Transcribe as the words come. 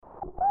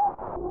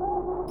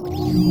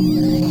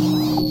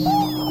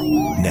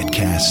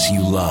Netcasts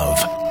you love.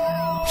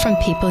 From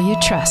people you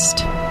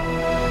trust.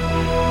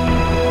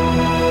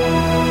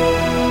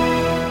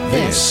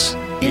 This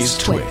is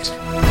Twit.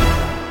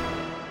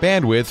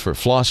 Bandwidth for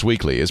Floss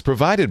Weekly is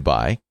provided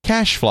by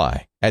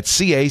CacheFly at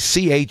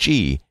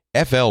CacheFly.com.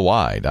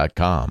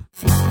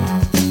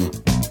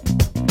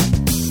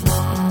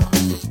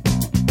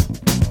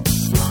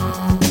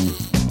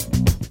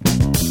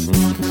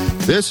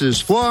 This is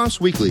Floss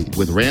Weekly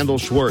with Randall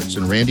Schwartz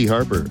and Randy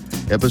Harper,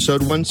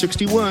 episode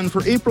 161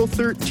 for April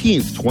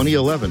 13th,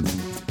 2011,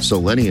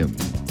 Selenium.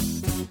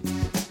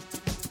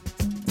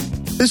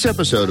 This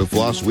episode of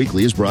Floss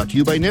Weekly is brought to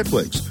you by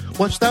Netflix.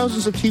 Watch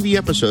thousands of TV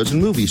episodes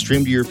and movies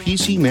streamed to your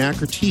PC,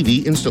 Mac, or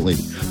TV instantly.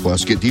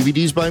 Plus, get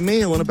DVDs by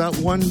mail in about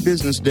one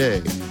business day.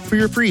 For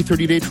your free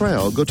 30-day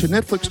trial, go to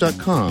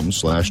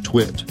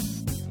netflix.com/twit.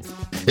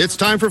 It's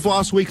time for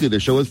Floss Weekly, the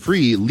show with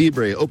free,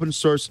 libre, open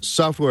source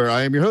software.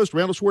 I am your host,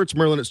 Randall Schwartz,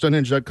 Merlin at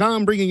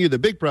Stonehenge.com, bringing you the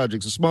big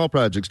projects, the small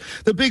projects,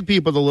 the big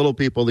people, the little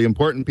people, the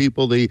important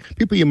people, the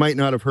people you might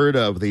not have heard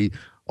of, the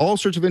all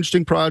sorts of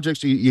interesting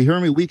projects. You hear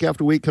me week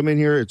after week come in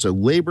here. It's a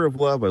labor of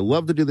love. I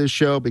love to do this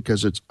show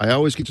because I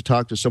always get to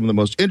talk to some of the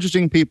most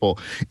interesting people.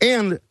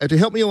 And to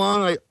help me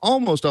along, I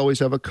almost always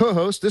have a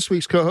co-host. This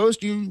week's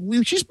co-host,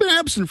 she's been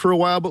absent for a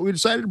while, but we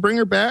decided to bring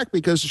her back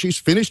because she's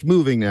finished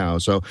moving now.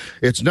 So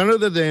it's none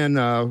other than,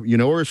 you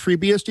know her as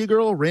FreeBSD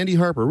girl, Randy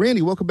Harper.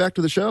 Randy, welcome back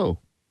to the show.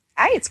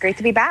 Hi, it's great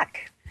to be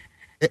back.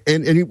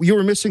 And you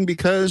were missing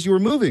because you were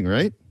moving,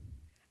 right?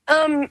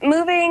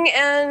 Moving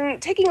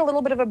and taking a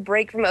little bit of a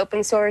break from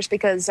open source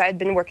because I'd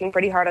been working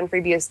pretty hard on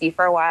FreeBSD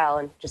for a while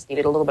and just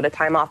needed a little bit of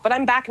time off. But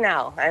I'm back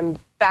now. I'm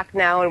back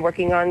now and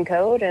working on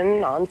code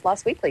and on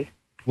Floss Weekly.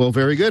 Well,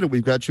 very good.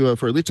 We've got you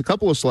for at least a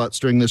couple of slots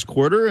during this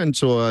quarter. And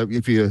so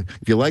if you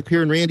like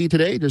hearing Randy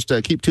today, just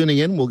keep tuning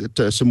in. We'll get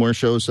some more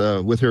shows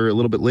with her a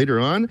little bit later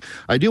on.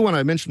 I do want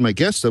to mention my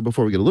guest, though,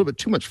 before we get a little bit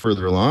too much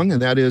further along.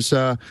 And that is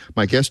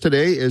my guest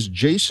today is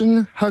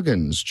Jason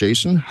Huggins.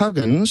 Jason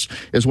Huggins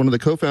is one of the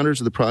co-founders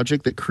of the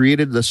project that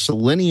created the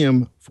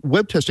Selenium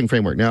web testing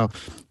framework. Now,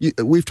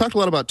 we've talked a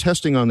lot about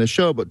testing on this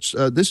show, but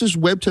this is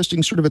web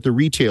testing sort of at the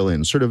retail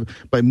end, sort of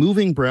by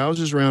moving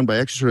browsers around, by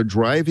actually sort of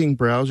driving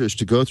browsers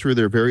to go through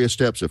their various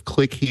steps of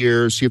click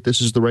here, see if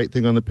this is the right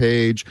thing on the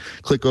page,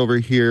 click over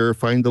here,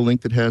 find the link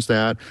that has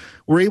that.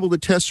 We're able to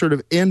test sort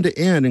of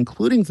end-to-end,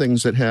 including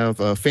things that have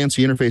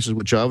fancy interfaces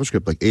with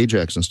JavaScript like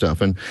Ajax and stuff.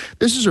 And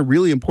this is a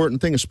really important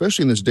thing,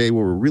 especially in this day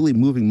where we're really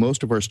moving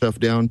most of our stuff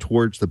down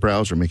towards the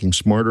browser, making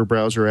smarter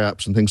browser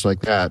apps and things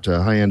like that,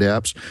 high-end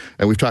apps.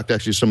 And we've talked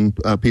actually to some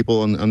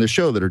people on this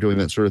show that are doing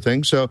that sort of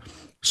thing. So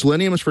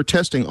Selenium is for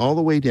testing all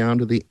the way down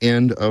to the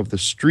end of the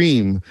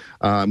stream.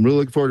 I'm really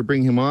looking forward to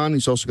bringing him on.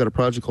 He's also got a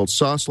project called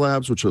Sauce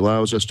Labs, which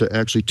allows us to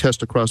actually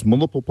test across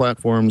multiple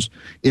platforms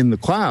in the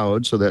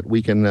cloud so that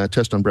we can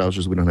test on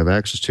browsers we don't have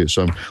access to.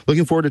 So I'm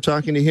looking forward to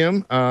talking to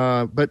him.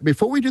 But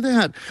before we do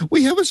that,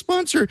 we have a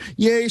sponsor.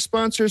 Yay,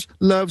 sponsors.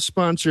 Love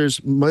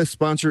sponsors. My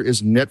sponsor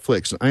is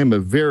Netflix. I am a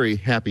very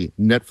happy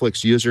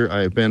Netflix user.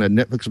 I have been a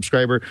Netflix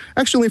subscriber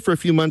actually only for a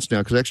few months now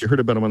because I actually heard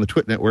about him on the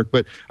Twit network.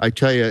 But I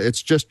tell you,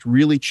 it's just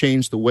really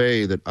changed the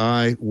way that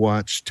I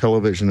watch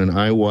television and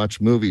I watch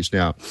movies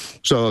now.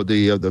 So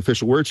the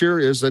official words here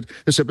is that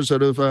this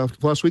episode of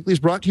Floss Weekly is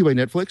brought to you by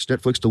Netflix.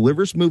 Netflix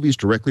delivers movies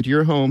directly to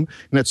your home,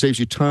 and that saves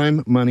you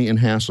time, money, and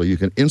hassle. You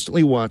can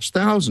instantly watch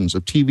thousands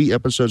of TV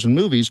episodes and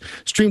movies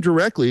streamed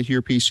directly to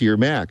your PC or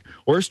Mac,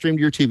 or stream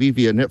to your TV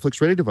via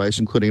Netflix-ready device,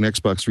 including an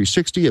Xbox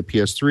 360, a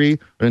PS3,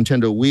 a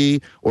Nintendo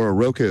Wii, or a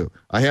Roku.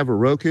 I have a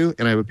Roku,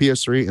 and I have a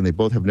PS3, and they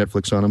both have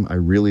Netflix on them. I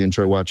really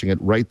enjoy watching it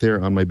right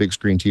there on my big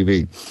screen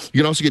TV. You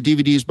can also get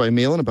DVDs by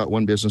mail in about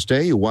one business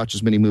day. You watch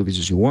as many movies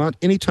as you want,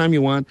 anytime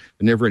you want.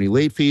 Never any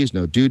late fees,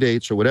 no due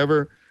dates or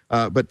whatever.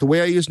 But the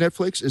way I use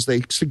Netflix is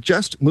they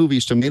suggest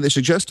movies to me. They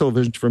suggest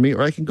television for me,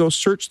 or I can go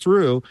search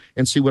through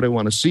and see what I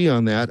want to see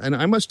on that. And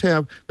I must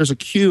have, there's a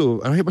queue.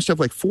 I must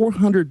have like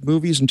 400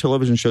 movies and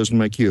television shows in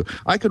my queue.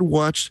 I could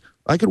watch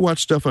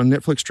stuff on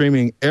Netflix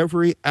streaming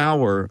every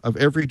hour of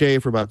every day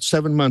for about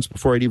 7 months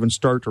before I'd even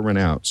start to run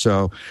out.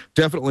 So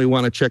definitely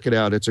want to check it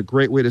out. It's a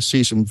great way to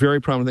see some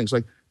very prominent things.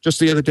 Like just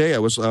the other day, I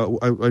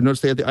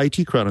noticed they had the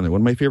IT Crowd on there.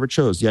 One of my favorite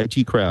shows, the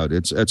IT Crowd.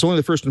 It's only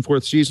the first and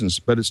fourth seasons,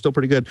 but it's still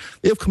pretty good.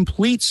 They have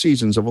complete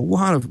seasons of a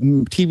lot of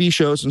TV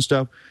shows and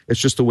stuff. It's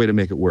just a way to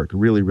make it work.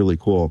 Really, really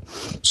cool.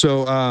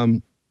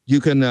 So you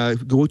can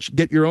go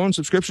get your own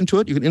subscription to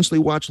it. You can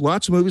instantly watch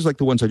lots of movies like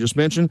the ones I just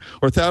mentioned,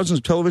 or thousands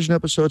of television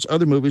episodes,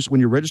 other movies, when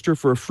you register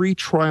for a free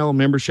trial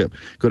membership.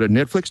 Go to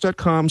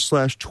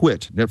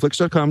netflix.com/twit,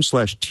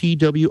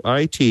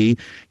 netflix.com/TWIT.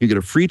 You get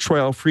a free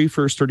trial, free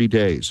first 30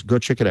 days. Go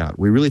check it out.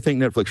 We really thank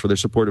Netflix for their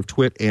support of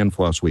Twit and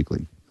Floss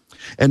Weekly.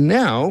 And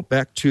now,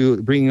 back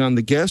to bringing on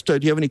the guest. Do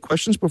you have any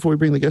questions before we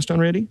bring the guest on,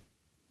 Randy?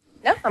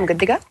 No, I'm good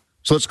to go.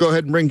 So let's go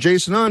ahead and bring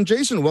Jason on.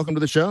 Jason, welcome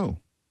to the show.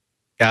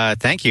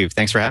 Thank you.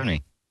 Thanks for having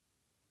me.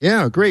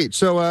 Yeah, great.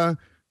 So I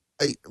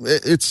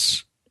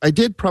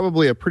did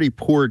probably a pretty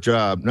poor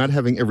job not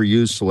having ever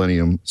used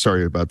Selenium.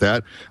 Sorry about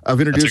that. Of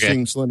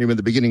introducing Selenium at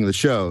the beginning of the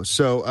show.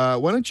 So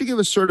why don't you give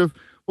us sort of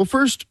Well,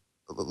 first,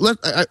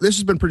 this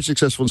has been pretty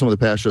successful in some of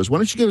the past shows. Why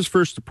don't you give us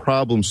first the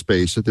problem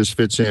space that this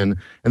fits in,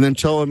 and then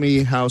tell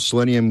me how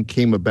Selenium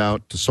came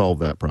about to solve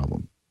that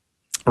problem.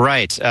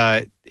 Right.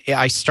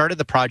 I started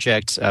the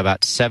project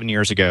about 7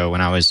 years ago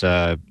when I was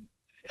a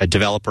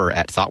developer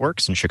at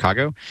ThoughtWorks in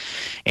Chicago,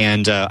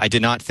 and I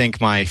did not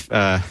think my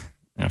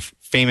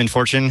fame and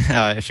fortune,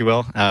 if you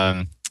will,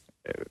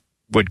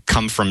 would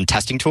come from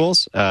testing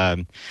tools.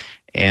 We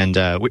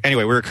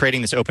were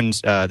creating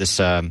this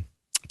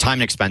time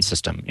and expense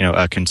system.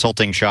 A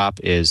consulting shop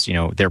is,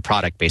 their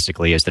product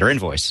basically is their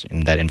invoice,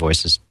 and that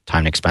invoice is time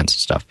and expense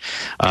stuff.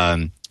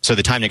 So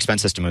the time and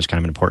expense system was kind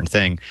of an important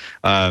thing.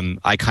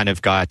 I kind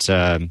of got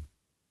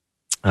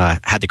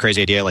had the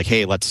crazy idea, like,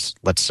 hey, let's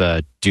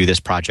do this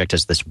project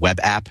as this web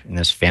app and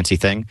this fancy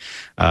thing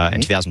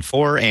in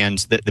 2004. And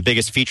the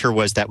biggest feature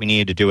was that we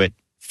needed to do it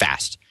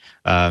fast.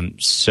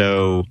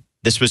 So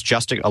this was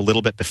just a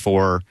little bit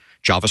before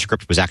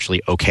JavaScript was actually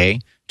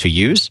okay to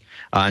use.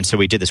 And so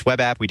we did this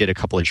web app. We did a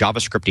couple of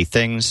JavaScript-y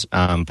things.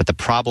 But the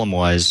problem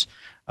was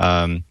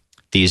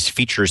these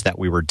features that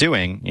we were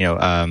doing,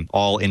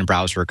 all in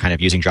browser, kind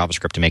of using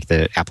JavaScript to make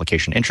the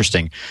application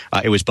interesting.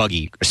 It was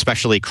buggy,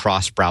 especially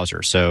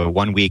cross-browser. So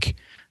 1 week,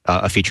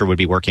 a feature would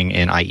be working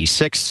in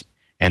IE6,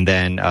 and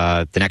then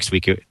the next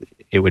week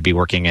it would be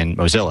working in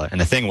Mozilla. And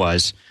the thing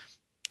was,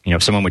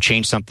 if someone would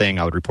change something,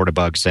 I would report a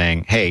bug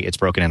saying, hey, it's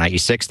broken in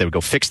IE6. They would go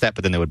fix that,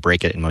 but then they would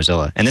break it in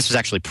Mozilla. And this was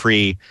actually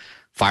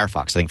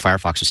pre-Firefox. I think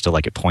Firefox was still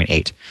like at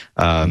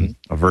 0.8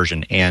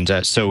 version.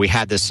 And so we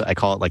had this, I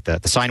call it like the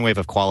sine wave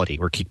of quality.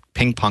 We're keep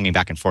ping-ponging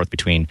back and forth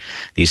between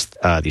these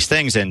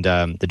things. And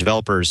the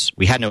developers,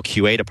 we had no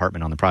QA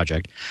department on the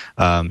project.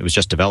 It was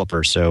just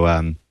developers. So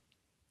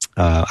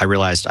I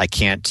realized I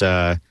can't...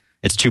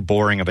 it's too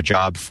boring of a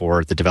job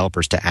for the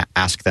developers to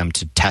ask them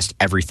to test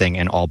everything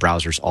in all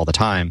browsers all the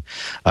time.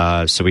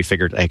 So we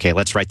figured, okay,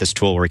 let's write this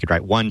tool where we could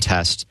write one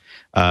test,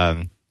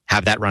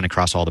 have that run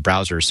across all the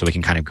browsers so we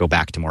can kind of go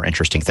back to more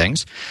interesting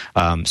things.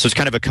 So it's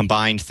kind of a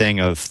combined thing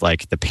of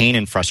like the pain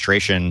and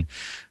frustration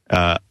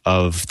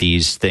of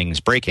these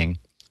things breaking,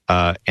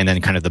 and then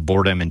kind of the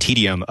boredom and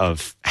tedium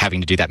of having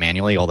to do that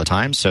manually all the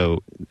time.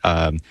 So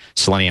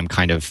Selenium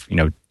kind of,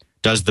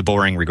 does the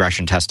boring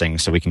regression testing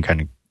so we can kind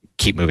of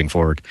keep moving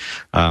forward.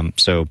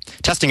 So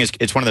testing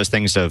it's one of those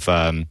things of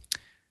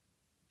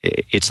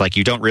it's like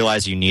you don't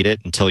realize you need it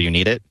until you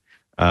need it.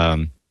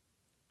 Like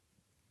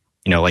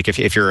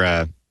if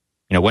you're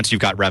once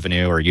you've got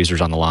revenue or users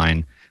on the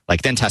line,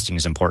 like then testing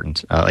is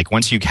important. Like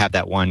once you have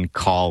that one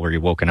call where you're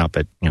woken up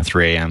at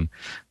 3 a.m.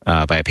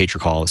 By a pager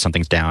call,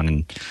 something's down,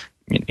 and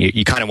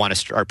you kind of want to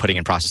start putting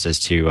in processes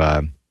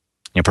to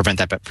prevent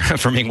that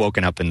from being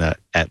woken up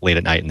late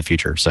at night in the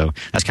future. So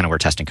that's kind of where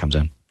testing comes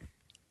in.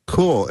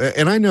 Cool.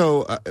 And I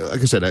know,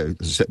 like I said, I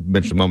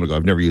mentioned a moment ago,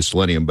 I've never used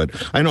Selenium, but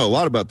I know a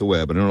lot about the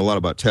web, and I know a lot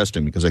about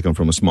testing because I come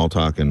from a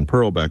Smalltalk and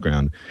Perl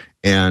background.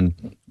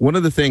 And one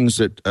of the things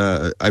that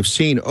I've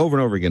seen over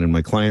and over again in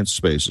my clients'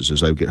 spaces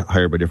as I get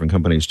hired by different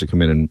companies to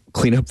come in and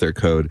clean up their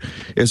code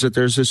is that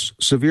there's this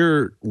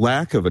severe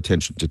lack of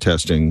attention to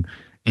testing.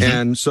 Mm-hmm.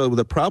 And so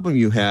the problem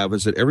you have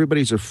is that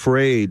everybody's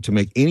afraid to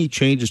make any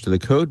changes to the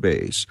code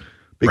base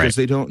because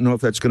they don't know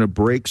if that's going to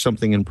break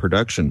something in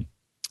production.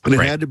 And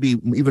it had to be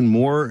even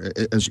more,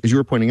 as you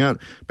were pointing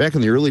out, back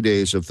in the early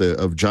days of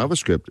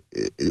JavaScript,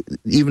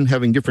 even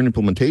having different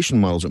implementation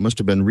models, it must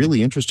have been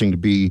really interesting to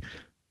be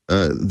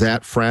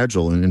that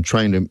fragile and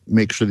trying to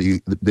make sure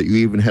that you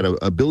even had an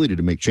ability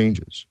to make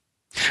changes.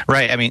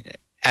 Right. I mean,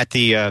 at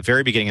the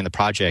very beginning of the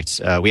project,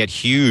 we had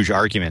huge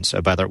arguments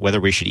about whether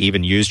we should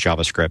even use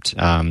JavaScript.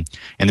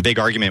 And the big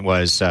argument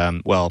was,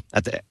 at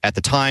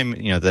the time,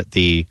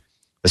 the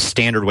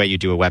standard way you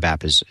do a web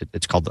app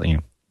it's called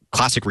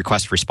classic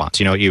request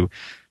response. You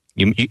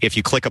if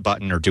you click a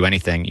button or do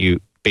anything, you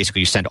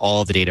send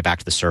all of the data back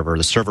to the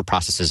server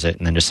processes it,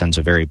 and then just sends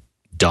a very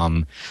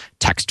dumb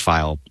text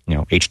file,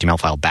 HTML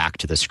file back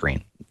to the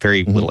screen.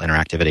 Very little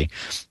interactivity.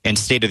 And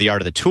state of the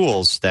art of the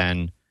tools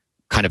then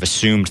kind of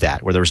assumed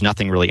that, where there was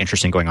nothing really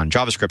interesting going on in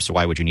JavaScript, so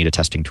why would you need a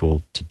testing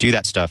tool to do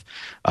that stuff?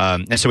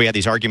 And so we had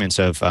these arguments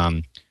of,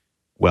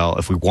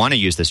 if we want to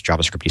use this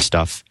JavaScript-y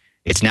stuff,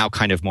 it's now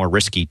kind of more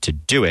risky to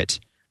do it.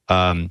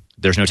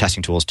 There's no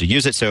testing tools to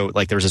use it. So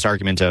there was this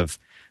argument of,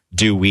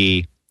 do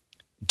we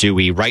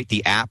write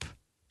the app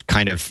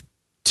kind of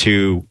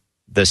to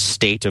the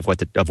state of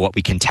what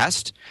we can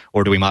test,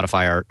 or do we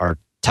modify our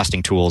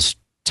testing tools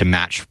to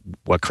match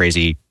what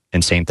crazy,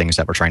 insane things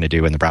that we're trying to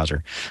do in the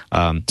browser?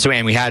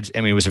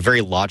 It was a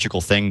very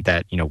logical thing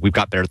that, we've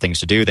got better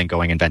things to do than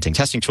going inventing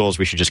testing tools.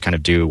 We should just kind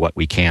of do what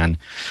we can,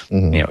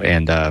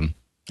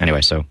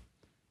 anyway, so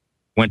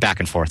went back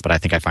and forth, but I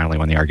think I finally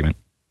won the argument.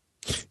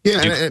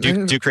 Yeah,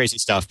 do crazy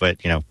stuff,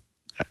 but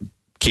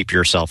keep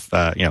yourself.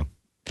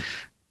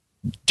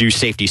 Do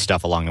safety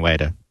stuff along the way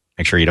to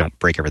make sure you don't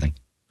break everything.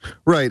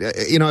 Right.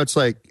 It's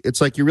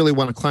like you really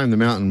want to climb the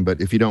mountain,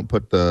 but if you don't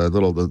put the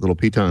little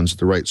pitons at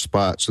the right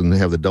spots and they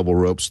have the double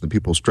ropes and the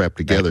people strapped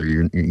together,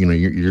 right,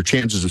 your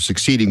chances of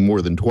succeeding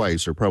more than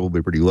twice are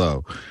probably pretty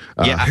low.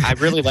 Yeah, I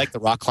really like the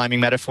rock climbing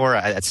metaphor.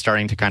 It's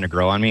starting to kind of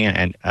grow on me,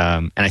 and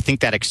I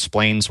think that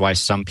explains why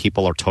some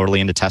people are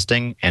totally into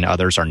testing and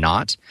others are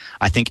not.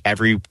 I think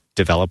every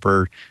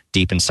developer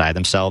deep inside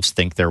themselves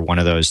think they're one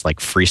of those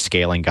like free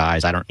scaling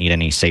guys. I don't need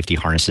any safety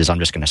harnesses. I'm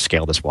just going to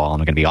scale this wall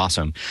and I'm going to be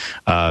awesome.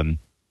 And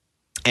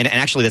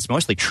actually, that's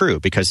mostly true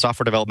because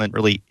software development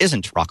really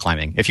isn't rock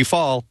climbing. If you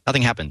fall,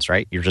 nothing happens,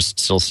 right? You're just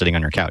still sitting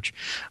on your couch.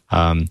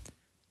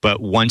 But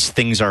once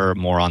things are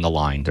more on the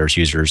line, there's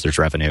users, there's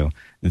revenue,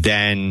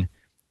 then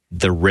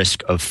the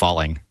risk of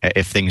falling,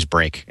 if things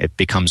break, it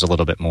becomes a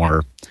little bit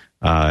more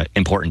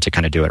important to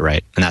kind of do it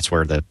right. And that's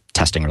where the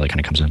testing really kind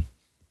of comes in.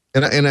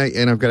 And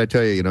I've got to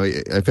tell you,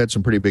 I've had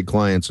some pretty big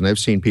clients, and I've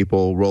seen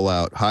people roll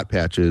out hot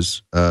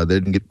patches. They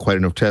didn't get quite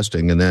enough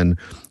testing, and then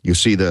you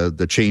see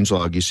the change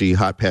log. You see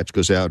hot patch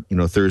goes out,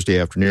 Thursday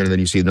afternoon, and then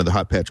you see another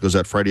hot patch goes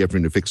out Friday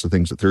afternoon to fix the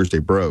things that Thursday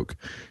broke,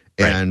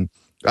 and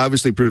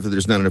obviously proof that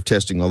there's not enough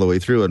testing all the way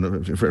through. And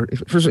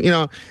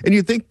and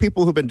you think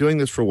people who've been doing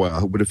this for a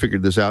while would have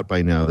figured this out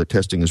by now, that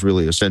testing is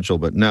really essential.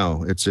 But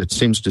no, it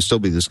seems to still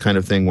be this kind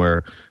of thing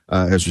where,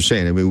 as you're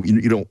saying, I mean,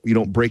 you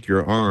don't break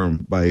your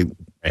arm by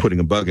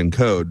putting a bug in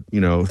code,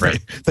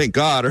 thank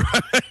God, or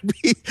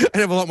I'd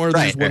have a lot more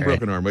than just one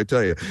broken arm, I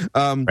tell you.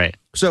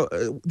 So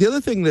the other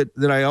thing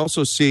that I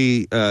also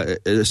see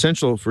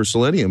essential for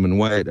Selenium and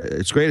why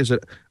it's great is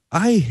that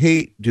I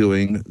hate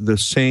doing the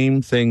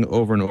same thing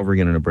over and over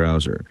again in a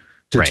browser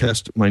to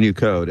test my new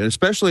code. And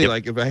especially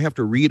like if I have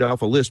to read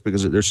off a list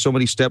because there's so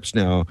many steps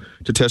now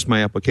to test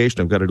my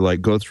application, I've got to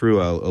like go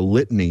through a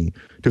litany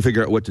to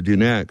figure out what to do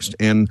next.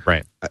 And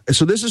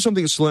so this is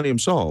something that Selenium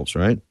solves,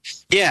 right?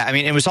 Yeah. I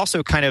mean, it was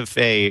also kind of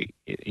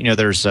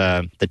there's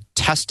the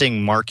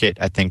testing market,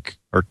 I think,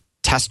 or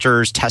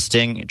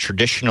testing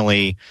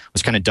traditionally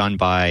was kind of done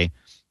by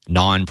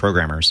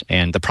non-programmers.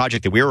 And the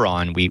project that we were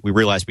on, we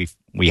realized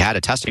we had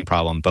a testing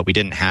problem, but we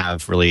didn't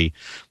have really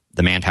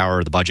the manpower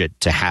or the budget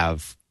to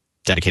have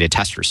dedicated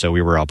testers. So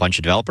we were a bunch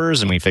of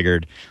developers, and we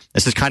figured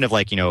this is kind of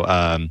like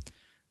a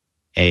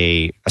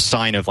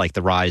sign of like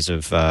the rise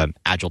of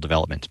agile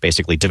development.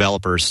 Basically,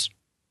 developers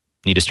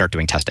need to start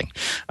doing testing.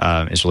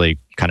 Is really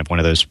kind of one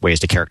of those ways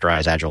to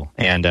characterize agile.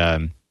 And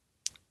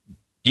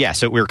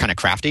so we were kind of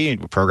crafty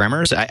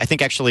programmers. I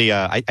think actually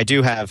I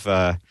do have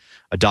a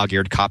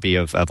dog-eared copy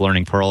of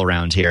Learning Perl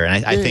around here,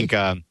 and I think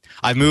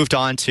I've moved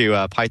on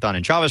to Python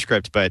and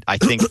JavaScript, but I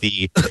think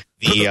the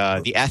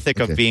ethic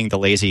of being the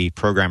lazy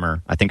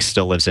programmer, I think,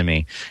 still lives in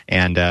me.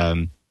 And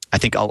I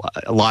think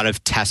a lot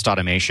of test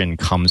automation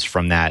comes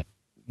from that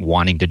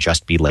wanting to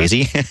just be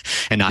lazy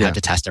and not have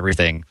to test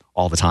everything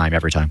all the time,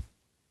 every time.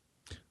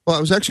 Well, I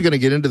was actually going to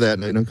get into that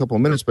in a couple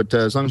of minutes, but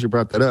as long as you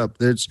brought that up,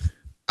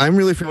 I'm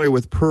really familiar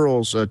with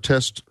Perl's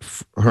test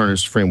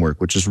harness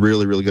framework, which is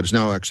really, really good. It's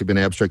now actually been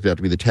abstracted out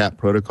to be the TAP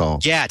protocol.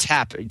 Yeah,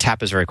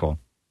 TAP is very cool.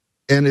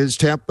 And is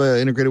TAP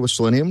integrated with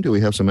Selenium? Do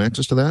we have some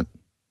access to that?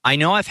 I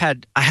know I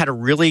had a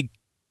really...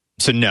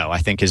 So no, I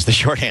think is the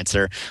short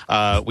answer.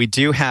 We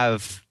do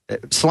have...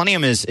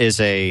 Selenium is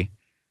a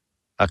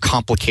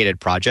complicated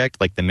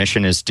project. Like the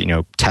mission is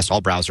to test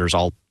all browsers,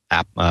 all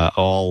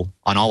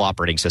on all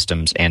operating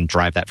systems, and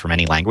drive that from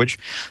any language.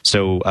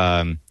 So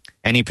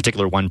any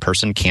particular one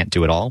person can't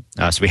do it all.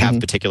 So we have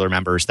particular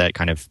members that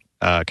kind of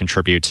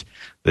contribute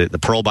the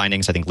Perl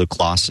bindings. I think Luke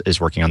Kloss is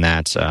working on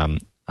that.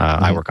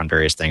 I work on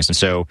various things. And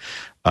so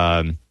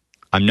I'm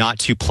not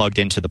too plugged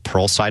into the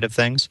Perl side of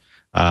things.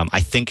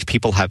 I think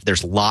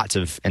there's lots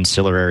of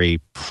ancillary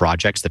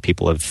projects that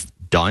people have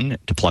done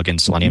to plug in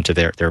Selenium to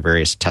their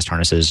various test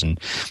harnesses and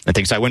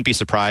things. So I wouldn't be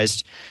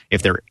surprised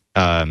if there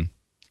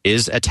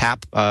is a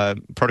TAP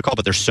protocol,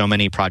 but there's so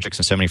many projects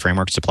and so many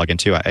frameworks to plug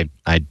into.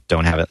 I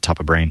don't have it at the top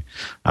of brain.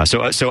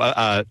 So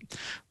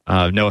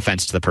no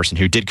offense to the person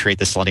who did create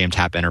the Selenium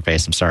TAP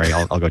interface. I'm sorry.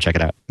 I'll go check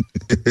it out.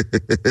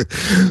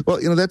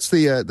 Well, that's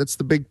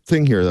the big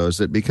thing here, though, is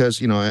that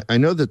because I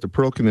know that the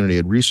Perl community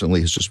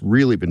has just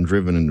really been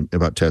driven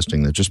about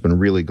testing. They've just been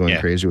really going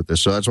crazy with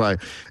this. So that's why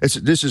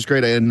this is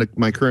great. And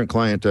my current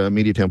client,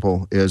 Media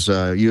Temple, is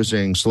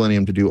using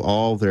Selenium to do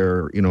all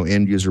their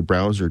end user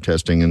browser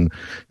testing. And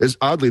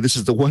oddly, this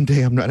is the one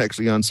day I'm not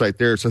actually on site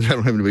there, so I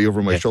don't have to be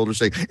over my shoulder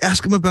saying,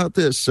 "Ask them about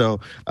this." So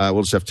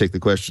we'll just have to take the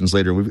questions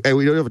later. We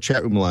do have a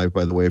chat room live,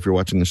 by the way. If you're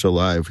watching the show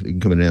live, you can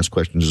come in and ask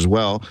questions as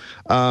well.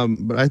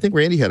 But I think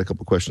Randy had a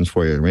couple questions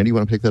for you. Randy, you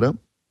want to pick that up?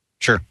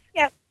 Sure.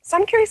 Yeah. So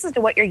I'm curious as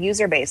to what your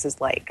user base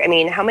is like. I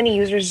mean, how many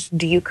users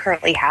do you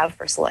currently have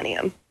for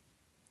Selenium?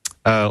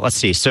 Let's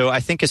see. So I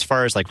think as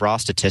far as like raw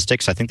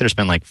statistics, I think there's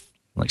been like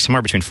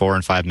somewhere between 4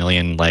 and 5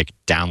 million like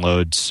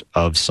downloads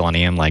of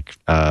Selenium life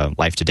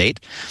to date.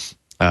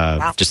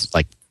 Wow. Just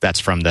like that's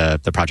from the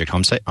project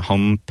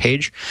home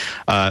page.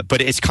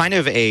 But it's kind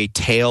of a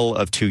tale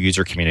of two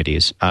user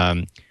communities.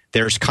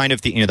 There's kind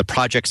of the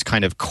project's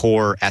kind of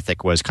core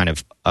ethic was kind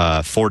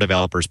of for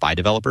developers by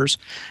developers,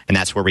 and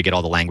that's where we get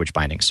all the language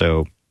binding.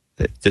 So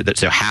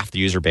so half the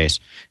user base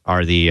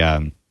are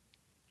the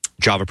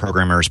Java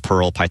programmers,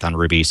 Perl, Python,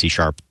 Ruby, C#,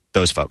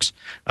 those folks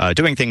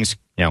doing things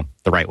the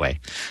right way.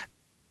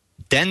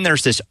 Then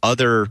there's this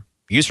other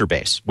user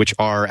base, which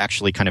are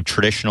actually kind of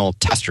traditional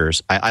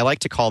testers. I like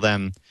to call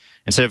them,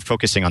 instead of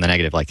focusing on the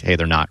negative, like, hey,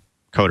 they're not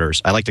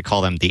coders, I like to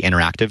call them the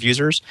interactive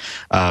users,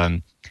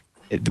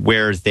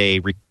 where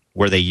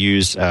they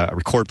use a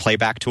record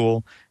playback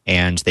tool,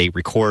 and they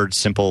record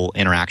simple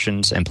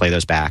interactions and play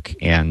those back.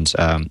 And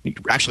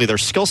actually, their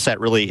skill set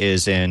really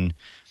is in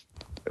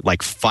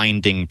like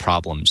finding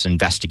problems,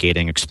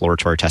 investigating,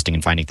 exploratory testing,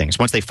 and finding things.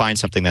 Once they find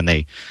something, then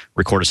they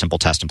record a simple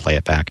test and play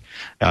it back.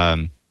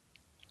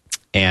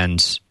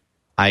 And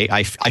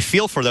I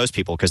feel for those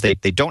people because they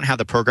don't have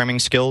the programming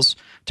skills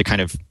to kind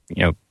of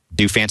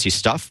do fancy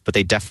stuff, but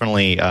they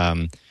definitely.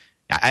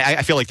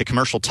 I feel like the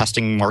commercial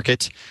testing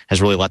market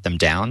has really let them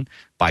down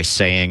by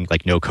saying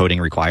like no coding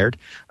required.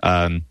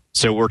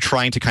 So we're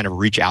trying to kind of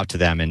reach out to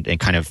them and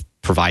kind of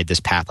provide this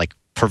path, like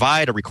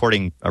provide a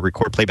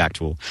record playback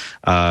tool.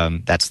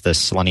 That's the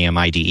Selenium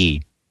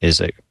IDE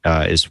is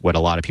what a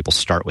lot of people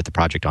start with the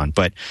project on,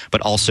 but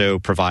also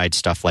provide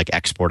stuff like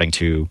exporting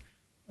to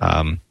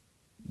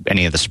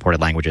any of the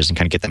supported languages and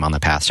kind of get them on the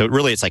path. So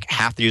really, it's like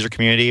half the user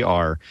community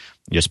are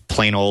just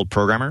plain old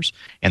programmers,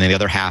 and then the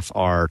other half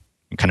are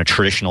kind of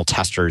traditional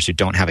testers who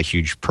don't have a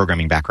huge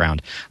programming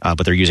background,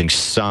 but they're using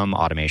some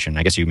automation.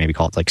 I guess you maybe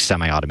call it like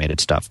semi-automated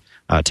stuff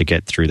to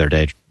get through their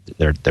day.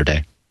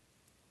 Okay.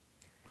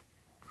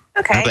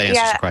 I hope that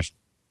answers the question.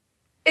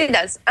 It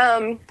does.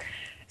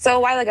 So a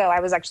while ago, I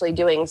was actually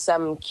doing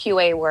some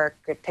QA work,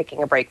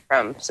 taking a break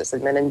from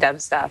sysadmin and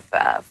dev stuff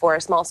for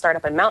a small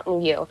startup in Mountain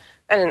View.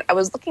 And I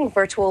was looking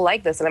for a tool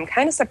like this, and I'm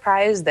kind of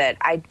surprised that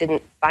I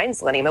didn't find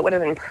Selenium. It would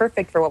have been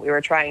perfect for what we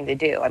were trying to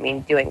do. I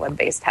mean, doing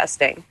web-based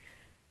testing.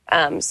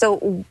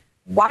 So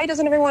why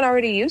doesn't everyone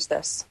already use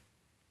this?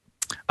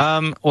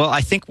 Well,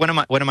 I think one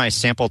of my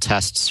sample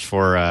tests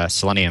for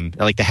Selenium,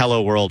 like the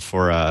hello world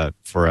for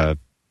a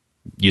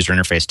user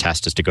interface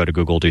test, is to go to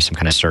Google, do some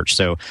kind of search.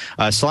 So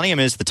Selenium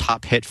is the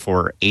top hit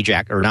for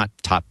Ajax, or not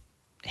top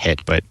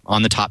hit, but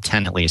on the top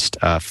 10 at least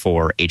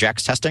for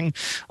Ajax testing.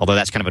 Although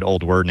that's kind of an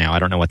old word now. I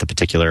don't know what the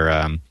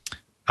particular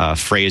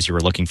phrase you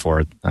were looking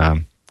for.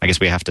 I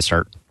guess we have to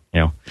start,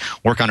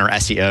 work on our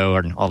SEO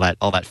and all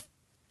that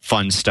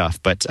fun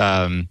stuff. But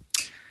I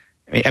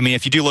mean,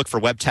 if you do look for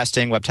web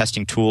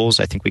testing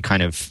tools, I think we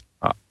kind of,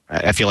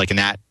 I feel like in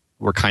that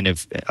we're kind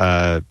of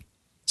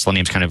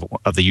Selenium's kind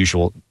of the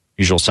usual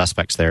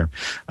suspects there.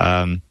 So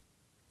I'm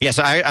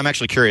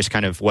actually curious,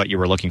 kind of what you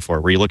were looking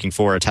for. Were you looking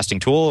for a testing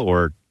tool,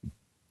 or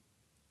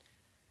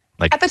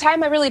like? At the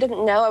time, I really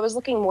didn't know. I was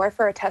looking more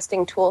for a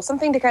testing tool,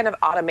 something to kind of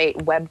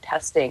automate web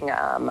testing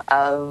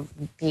of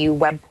the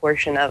web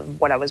portion of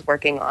what I was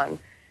working on.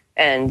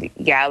 And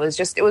yeah,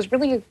 it was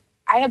really.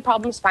 I had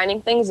problems finding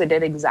things that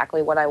did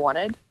exactly what I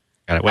wanted.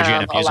 Got it. What did you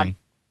end up using?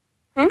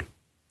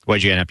 What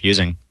did you end up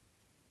using?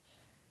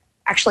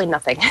 Actually,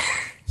 nothing.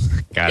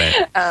 Got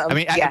it. I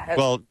mean,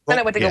 then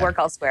I went to go work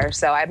elsewhere,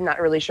 so I'm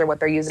not really sure what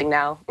they're using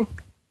now.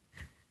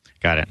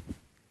 Got it.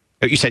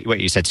 Oh, you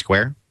said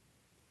Square?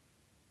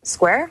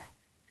 Square?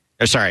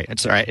 Oh, sorry.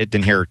 It's all right. I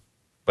didn't hear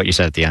what you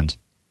said at the end.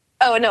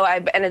 Oh, no,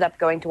 I ended up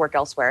going to work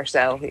elsewhere,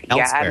 so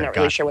I'm not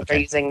really sure what they're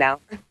using now.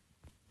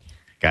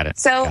 Got it.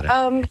 So,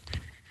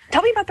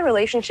 tell me about the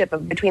relationship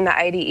between the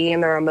IDE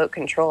and the remote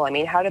control. I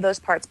mean, how do those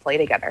parts play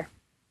together?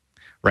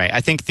 Right.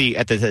 I think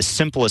at the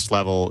simplest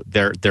level,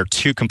 they're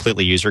two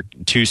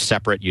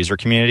separate user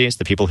communities.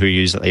 The people who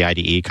use the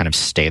IDE kind of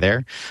stay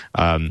there,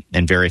 and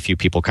very few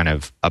people kind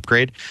of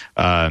upgrade,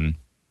 or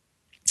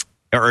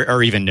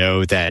even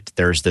know that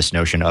there's this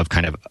notion of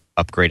kind of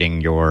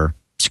upgrading your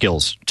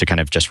skills to kind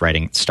of just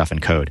writing stuff in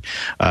code.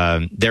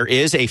 There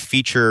is a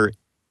feature,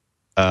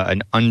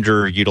 an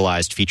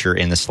underutilized feature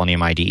in the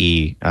Selenium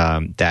IDE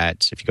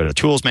that if you go to the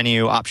Tools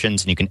menu,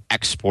 Options, and you can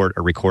export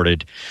a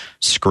recorded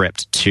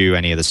script to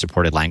any of the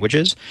supported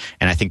languages.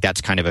 And I think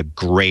that's kind of a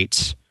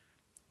great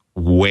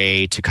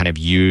way to kind of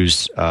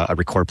use a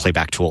record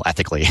playback tool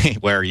ethically,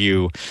 where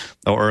you,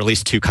 or at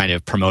least to kind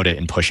of promote it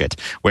and push it,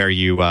 where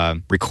you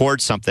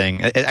record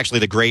something. Actually,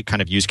 the great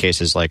kind of use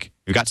case is like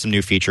you've got some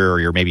new feature, or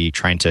you're maybe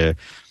trying to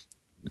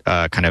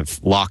kind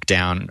of lock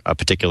down a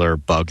particular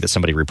bug that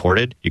somebody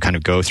reported. You kind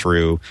of go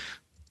through,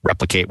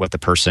 replicate what the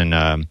person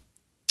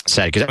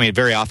said. Because I mean,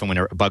 very often when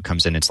a bug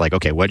comes in, it's like,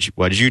 okay, what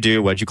did you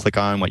do? What did you click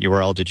on? What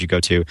URL did you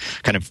go to?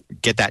 Kind of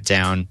get that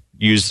down.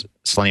 Use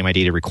Selenium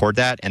ID to record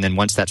that, and then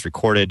once that's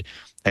recorded,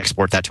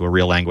 export that to a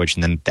real language,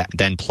 and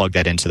then plug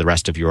that into the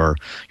rest of your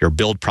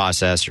build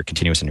process, your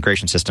continuous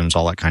integration systems,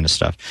 all that kind of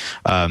stuff.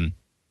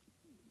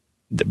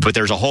 But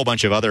there's a whole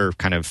bunch of other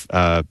kind of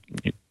a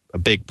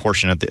big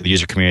portion of the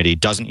user community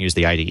doesn't use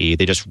the IDE.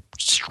 They just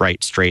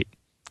write straight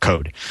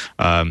code,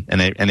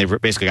 and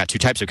they've basically got two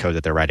types of code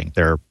that they're writing: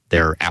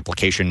 their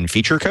application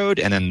feature code,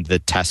 and then the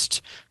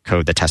test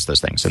code that tests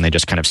those things. And they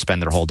just kind of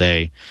spend their whole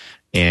day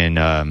in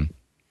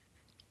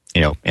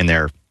in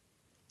their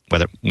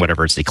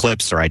whatever it's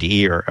Eclipse or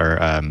IDE or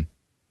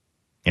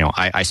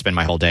I spend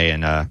my whole day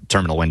in a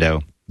terminal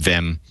window,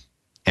 Vim,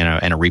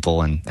 and a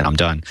REPL, and I'm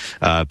done.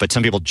 But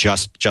some people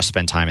just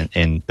spend time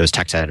in those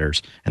text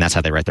editors, and that's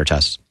how they write their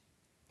tests.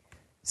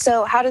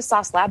 So how does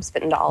Sauce Labs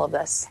fit into all of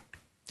this?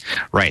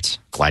 Right.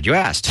 Glad you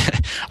asked.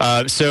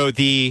 So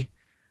the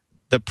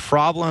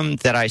problem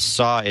that I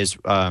saw is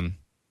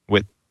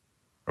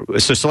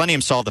so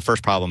Selenium solved the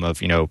first problem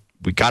of,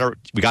 we got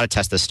to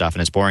test this stuff,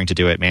 and it's boring to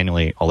do it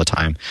manually all the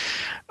time.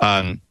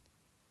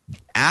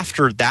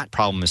 After that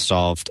problem is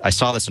solved, I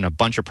saw this in a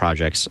bunch of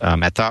projects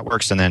at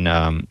ThoughtWorks, and then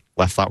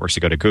left ThoughtWorks to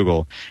go to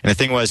Google. And the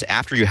thing was,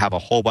 after you have a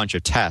whole bunch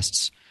of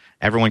tests,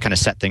 everyone kind of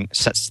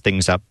sets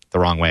things up the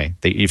wrong way.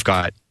 You've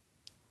got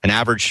an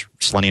average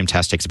Selenium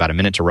test takes about a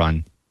minute to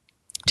run,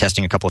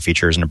 testing a couple of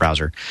features in a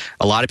browser.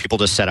 A lot of people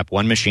just set up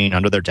one machine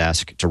under their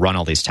desk to run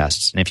all these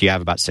tests. And if you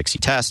have about 60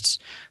 tests,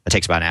 that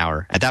takes about an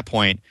hour. At that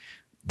point,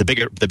 the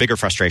bigger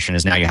frustration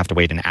is now you have to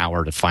wait an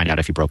hour to find out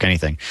if you broke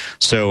anything.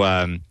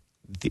 So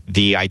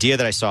the idea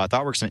that I saw at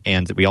ThoughtWorks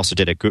and that we also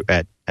did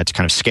at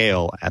kind of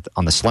scale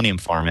on the Selenium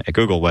farm at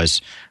Google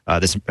was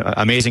this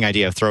amazing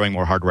idea of throwing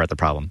more hardware at the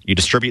problem. You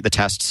distribute the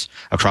tests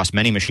across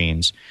many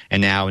machines,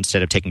 and now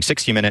instead of taking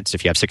 60 minutes,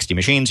 if you have 60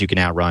 machines, you can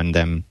now run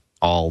them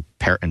all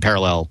in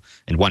parallel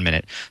in 1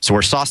 minute. So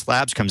where Sauce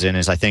Labs comes in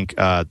is, I think,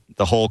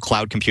 the whole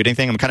cloud computing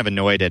thing. I'm kind of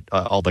annoyed at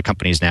all the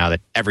companies now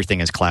that everything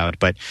is cloud,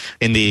 but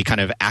in the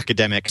kind of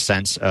academic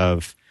sense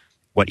of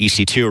what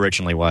EC2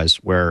 originally was,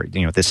 where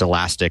this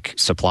elastic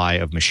supply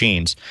of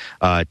machines,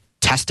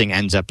 testing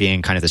ends up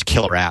being kind of this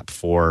killer app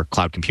for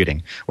cloud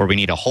computing, where we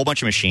need a whole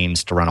bunch of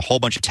machines to run a whole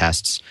bunch of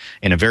tests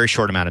in a very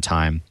short amount of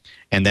time,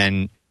 and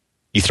then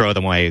you throw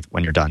them away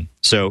when you're done.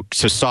 So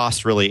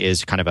Sauce really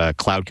is kind of a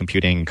cloud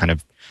computing kind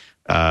of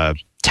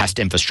test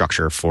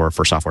infrastructure for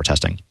software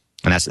testing,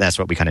 and that's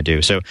what we kind of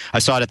do. So I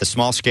saw it at the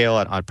small scale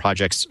on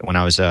projects when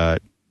I was a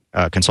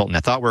consultant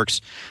at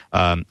ThoughtWorks.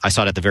 I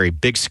saw it at the very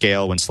big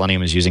scale when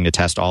Selenium was using to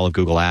test all of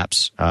Google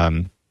Apps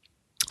on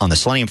the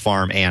Selenium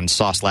farm, and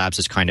Sauce Labs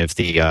is kind of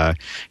the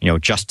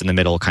just in the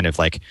middle, kind of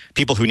like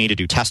people who need to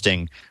do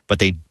testing, but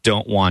they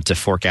don't want to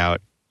fork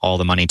out all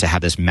the money to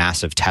have this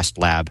massive test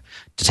lab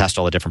to test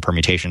all the different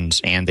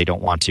permutations, and they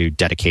don't want to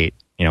dedicate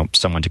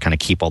someone to kind of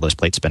keep all those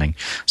plates spinning.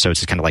 So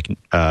it's just kind of like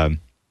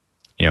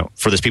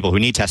for those people who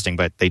need testing,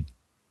 but they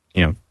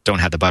don't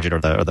have the budget or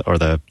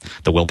the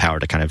willpower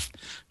to kind of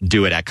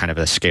do it at kind of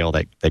a scale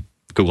that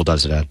Google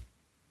does it at.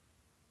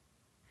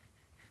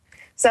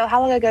 So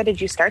how long ago did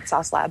you start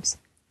Sauce Labs?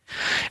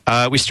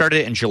 We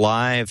started it in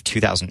July of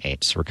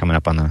 2008, so we're coming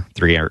up on the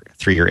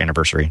three-year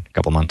anniversary in a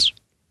couple months.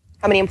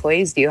 How many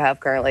employees do you have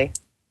currently?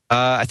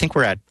 I think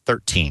we're at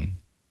 13.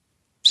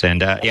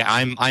 And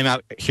I'm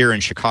out here in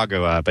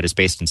Chicago, but it's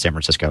based in San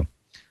Francisco.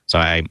 So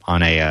I'm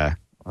on I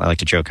like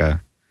to joke,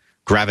 a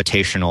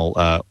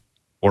gravitational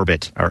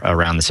orbit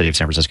around the city of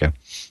San Francisco.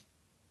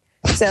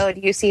 So do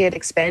you see it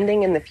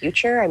expanding in the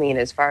future? I mean,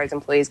 as far as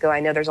employees go,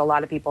 I know there's a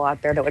lot of people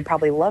out there that would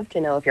probably love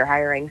to know if you're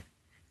hiring.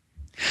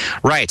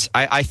 Right.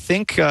 I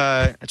think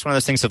it's one of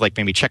those things of like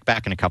maybe check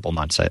back in a couple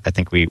months. I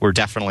think we're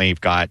definitely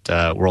got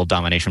world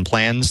domination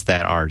plans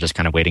that are just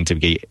kind of waiting to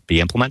be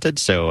implemented.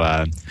 So,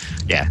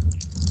 yeah.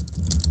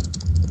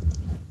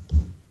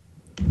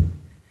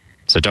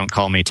 So don't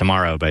call me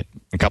tomorrow, but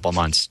in a couple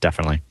months,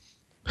 definitely.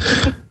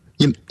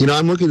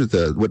 I'm looking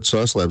at what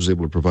Sauce Labs is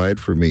able to provide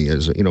for me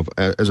as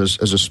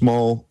a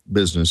small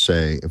business.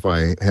 Say, if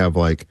I have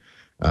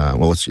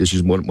let's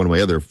use one of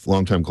my other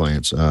longtime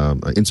clients,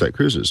 Insight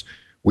Cruises.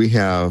 We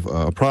have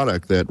a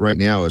product that right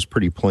now is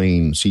pretty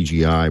plain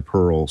CGI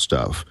Perl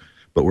stuff,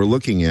 but we're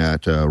looking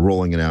at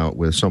rolling it out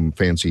with some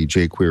fancy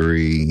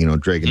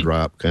jQuery, drag and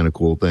drop kind of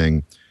cool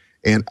thing.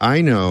 And I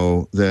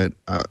know that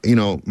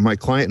my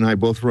client and I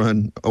both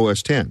run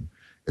OS 10.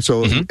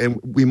 So,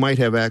 and we might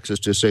have access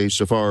to, say,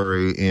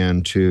 Safari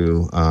and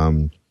to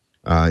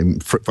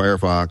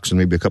Firefox and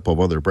maybe a couple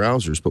of other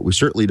browsers, but we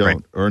certainly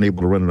aren't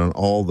able to run it on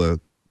all the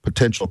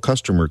potential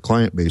customer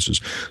client bases.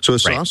 So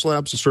is Sauce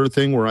Labs the sort of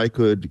thing where I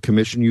could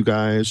commission you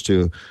guys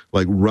to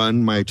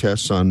run my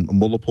tests on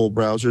multiple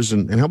browsers?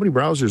 And how many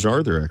browsers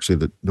are there actually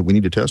that we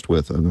need to test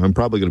with? And I'm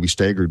probably going to be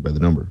staggered by the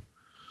number.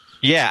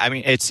 Yeah, I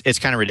mean, it's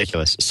kind of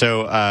ridiculous.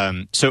 So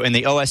in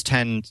the OS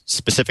 10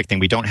 specific thing,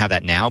 we don't have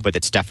that now, but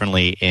it's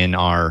definitely in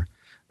our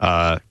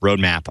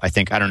roadmap.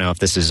 I don't know if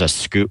this is a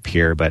scoop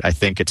here, but I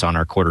think it's on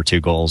our quarter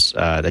two goals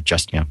that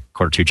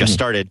quarter two just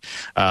started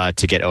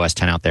to get OS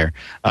 10 out there.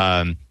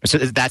 So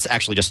that's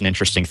actually just an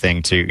interesting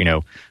thing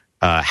to,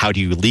 how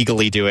do you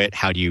legally do it?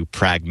 How do you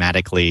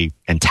pragmatically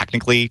and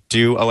technically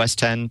do OS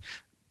 10?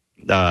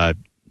 Because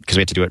we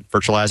have to do it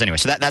virtualized anyway.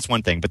 So that's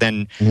one thing. But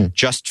then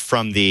just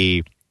from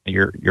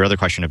your other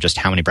question of just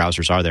how many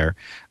browsers are there,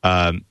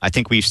 I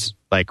think we've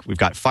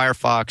got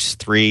Firefox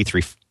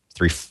 3.5,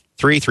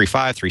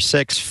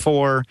 3.6,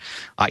 4,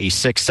 IE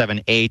 6,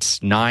 7, 8,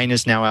 9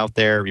 is now out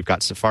there. We've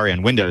got Safari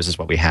on Windows is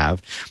what we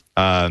have.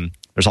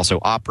 There's also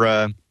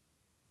Opera,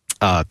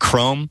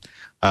 Chrome.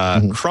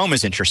 Chrome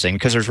is interesting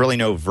because there's really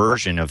no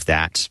version of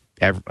that.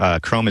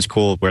 Chrome is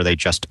cool where they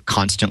just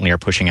constantly are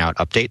pushing out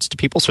updates to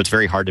people, so it's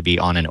very hard to be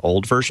on an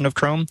old version of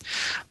Chrome.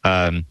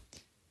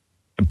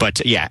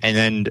 But yeah, and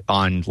then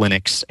on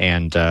Linux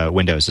and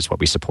Windows is what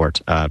we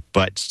support.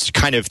 But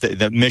kind of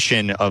the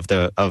mission of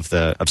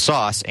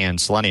FLOSS and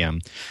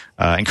Selenium,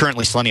 and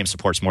currently Selenium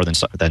supports more than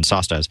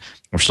FLOSS does.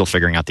 We're still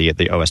figuring out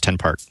the OS 10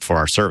 part for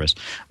our service.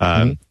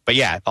 But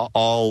yeah,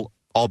 all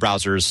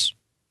browsers,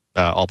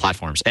 all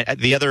platforms. And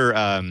the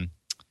other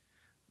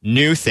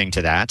new thing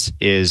to that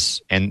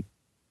is, and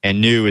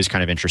new is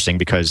kind of interesting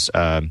because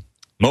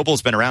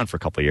mobile's been around for a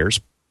couple of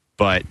years,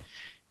 but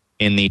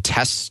in the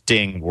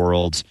testing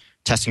world,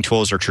 testing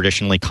tools are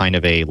traditionally kind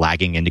of a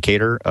lagging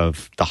indicator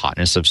of the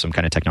hotness of some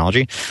kind of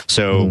technology.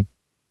 So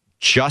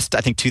just, I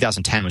think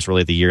 2010 was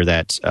really the year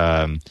that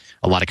a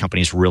lot of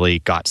companies really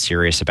got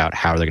serious about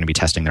how they're going to be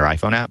testing their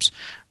iPhone apps.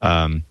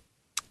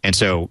 And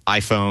so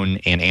iPhone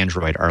and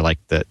Android are like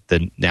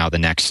now the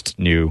next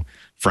new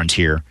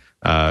frontier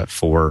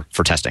for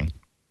testing.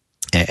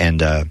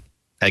 And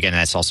again,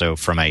 that's also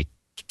from a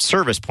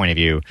service point of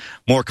view,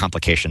 more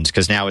complications,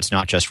 because now it's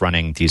not just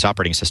running these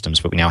operating systems,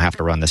 but we now have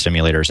to run the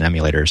simulators and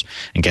emulators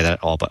and get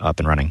that all up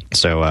and running.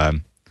 So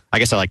I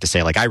guess I like to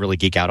say, like, I really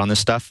geek out on this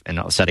stuff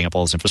and setting up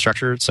all this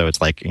infrastructure. So it's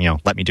like,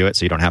 let me do it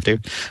so you don't have to.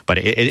 But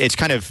it's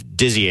kind of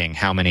dizzying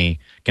how many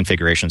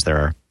configurations there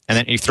are. And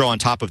then you throw on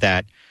top of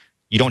that,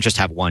 you don't just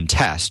have one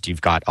test.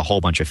 You've got a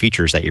whole bunch of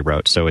features that you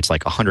wrote. So it's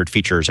like 100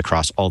 features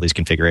across all these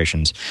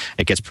configurations.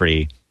 It gets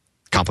pretty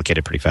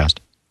complicated pretty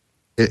fast.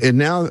 It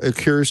now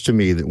occurs to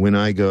me that when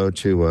I go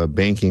to a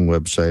banking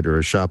website or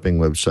a shopping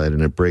website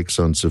and it breaks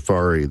on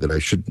Safari, that I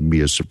shouldn't be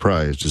as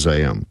surprised as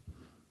I am.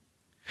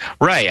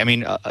 Right. I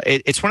mean,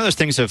 it's one of those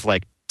things of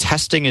like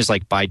testing is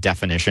like by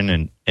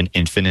definition an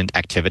infinite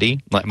activity.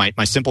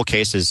 My simple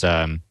case is,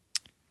 how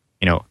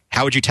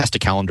would you test a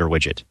calendar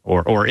widget?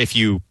 Or if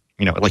you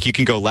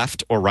can go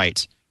left or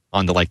right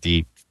on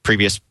the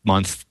previous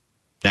month,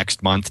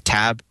 next month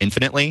tab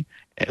infinitely.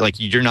 Like,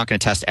 you're not going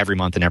to test every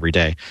month and every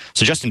day.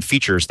 So just in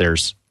features,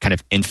 there's kind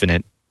of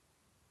infinite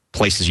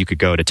places you could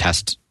go to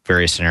test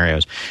various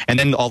scenarios. And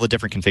then all the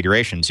different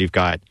configurations. You've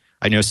got,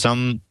 I know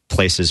some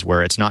places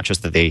where it's not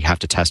just that they have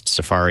to test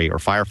Safari or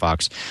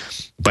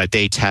Firefox, but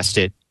they test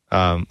it,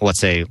 let's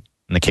say, in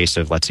the case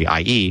of,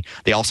 IE,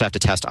 they also have to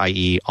test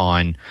IE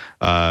on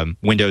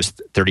Windows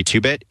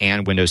 32-bit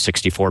and Windows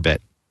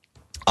 64-bit.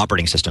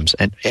 Operating systems.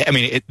 And I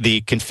mean,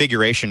 the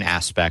configuration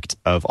aspect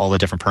of all the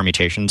different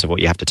permutations of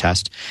what you have to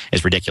test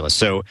is ridiculous.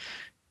 So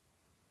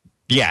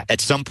yeah,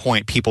 at some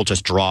point people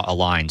just draw a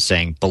line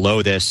saying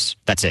below this,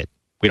 that's it.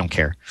 We don't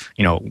care.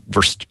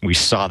 We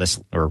saw this,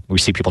 or we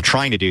see people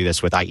trying to do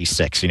this with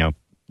IE6,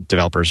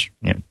 developers,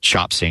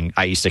 shops saying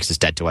IE6 is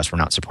dead to us. We're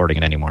not supporting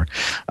it anymore.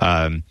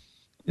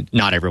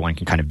 Not everyone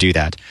can kind of do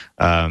that.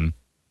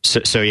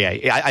 So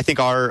yeah, I think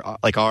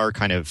our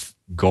kind of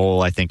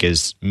goal, I think,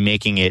 is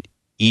making it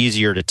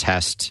easier to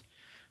test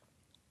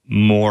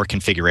more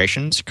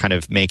configurations, kind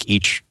of make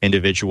each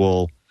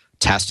individual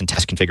test and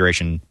test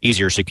configuration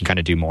easier so you can kind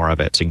of do more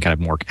of it, so you can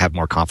kind of have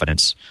more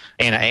confidence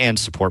and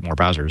support more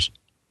browsers.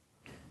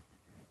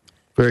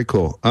 Very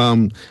cool.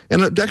 And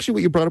actually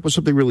what you brought up was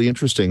something really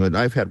interesting, and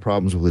I've had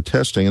problems with the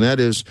testing, and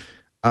that is,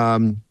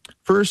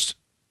 first,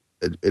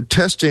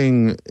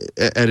 testing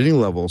at any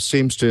level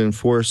seems to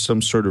enforce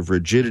some sort of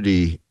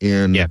rigidity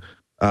in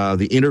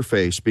the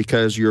interface,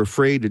 because you're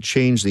afraid to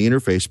change the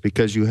interface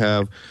because you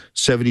have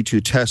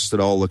 72 tests that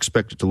all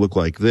expect it to look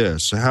like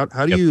this. So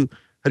how do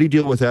you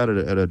deal with that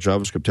at a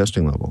JavaScript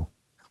testing level?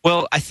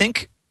 Well, I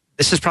think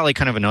this is probably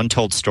kind of an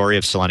untold story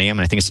of Selenium,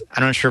 and I think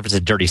I'm not sure if it's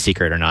a dirty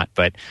secret or not,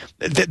 but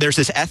there's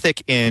this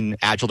ethic in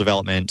agile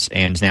development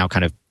and now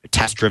kind of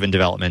test-driven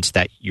development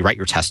that you write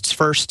your tests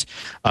first.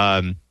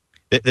 The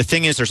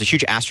thing is, there's a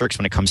huge asterisk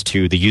when it comes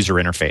to the user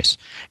interface,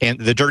 and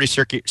the dirty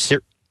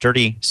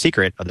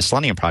secret of the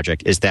Selenium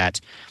project is that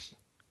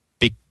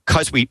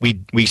because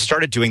we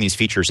started doing these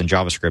features in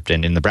JavaScript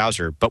and in the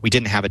browser, but we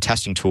didn't have a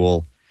testing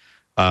tool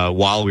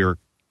while we were,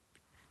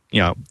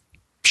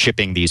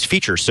 shipping these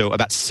features. So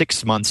about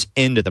 6 months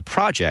into the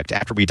project,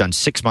 after we'd done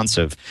 6 months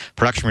of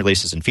production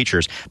releases and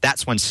features,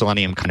 that's when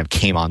Selenium kind of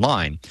came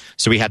online.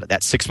 So we had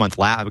that 6-month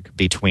lag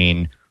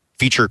between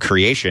feature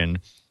creation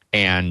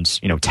and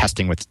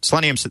testing with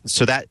Selenium.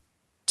 So that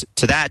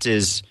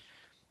is,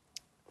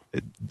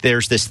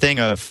 there's this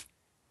thing of,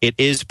 it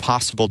is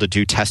possible to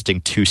do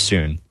testing too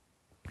soon,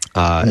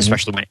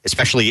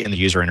 especially in the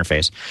user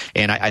interface.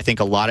 And I think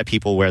a lot of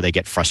people, where they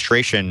get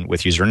frustration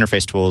with user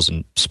interface tools,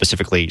 and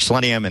specifically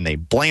Selenium, and they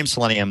blame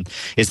Selenium,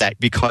 is that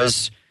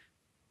because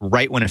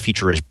right when a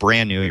feature is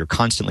brand new, you're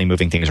constantly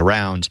moving things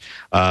around.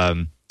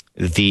 I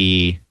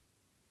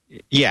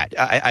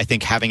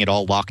think having it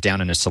all locked down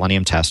in a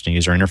Selenium test and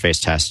user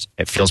interface test,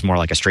 it feels more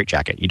like a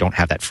straitjacket. You don't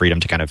have that freedom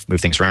to kind of move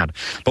things around.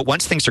 But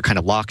once things are kind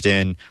of locked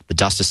in, the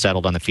dust is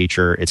settled on the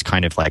feature, it's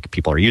kind of like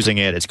people are using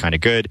it, it's kind of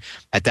good.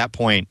 At that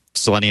point,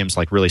 Selenium's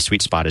like really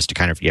sweet spot is to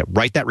kind of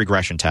write that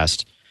regression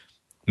test,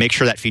 make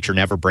sure that feature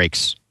never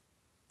breaks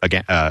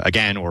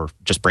again or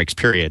just breaks,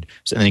 period.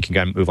 So then you can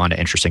kind of move on to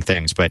interesting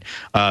things. But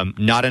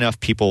not enough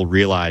people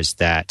realize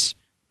that.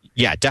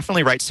 Yeah,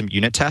 definitely write some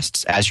unit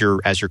tests as you're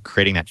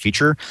creating that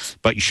feature,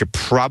 but you should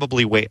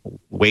probably wait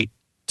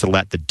to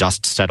let the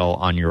dust settle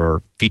on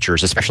your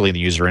features, especially in the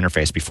user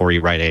interface, before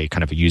you write a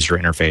kind of a user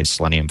interface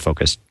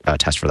Selenium-focused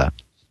test for that.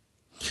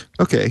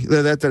 Okay,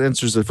 that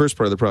answers the first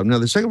part of the problem. Now,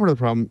 the second part of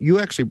the problem you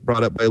actually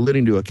brought up by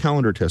alluding to a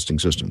calendar testing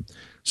system.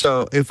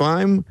 So if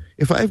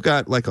I've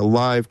got like a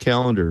live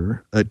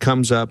calendar that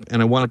comes up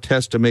and I want to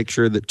test to make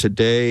sure that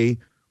today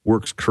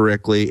works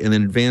correctly and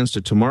then advance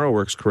to tomorrow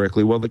works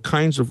correctly, well, the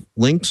kinds of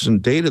links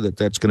and data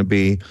that's going to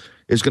be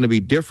is going to be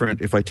different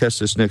if I test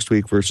this next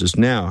week versus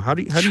now. How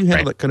do you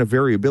handle that kind of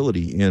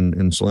variability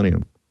in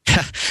Selenium?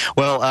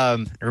 Well,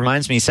 it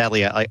reminds me,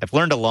 sadly, I've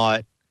learned a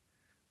lot.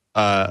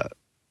 How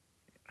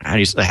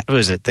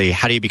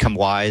do you become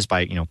wise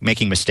by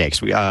making mistakes?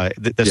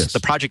 The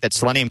project that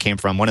Selenium came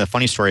from, one of the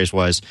funny stories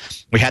was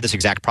we had this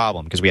exact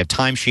problem because we have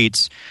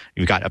timesheets,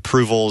 you've got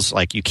approvals,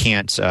 like you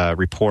can't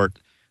report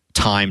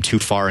time too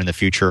far in the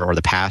future or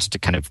the past to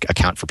kind of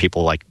account for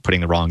people like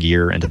putting the wrong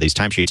year into these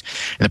timesheets.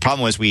 And the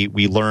problem was we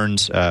learned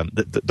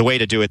the way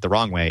to do it the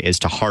wrong way is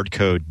to hard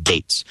code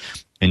dates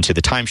into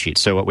the timesheet.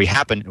 So what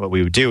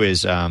we would do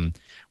is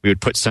we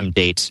would put some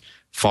dates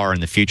far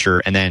in the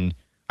future, and then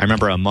I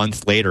remember a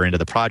month later into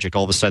the project,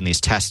 all of a sudden these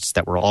tests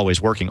that were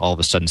always working all of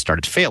a sudden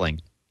started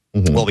failing.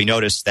 Mm-hmm. Well, we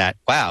noticed that,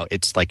 wow,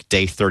 it's like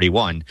day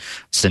 31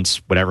 since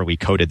whatever we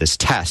coded this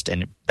test,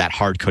 and that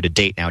hard-coded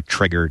date now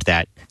triggered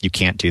that you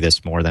can't do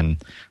this more than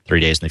 3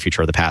 days in the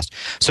future or the past.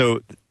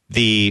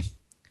 The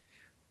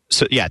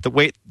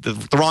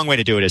wrong way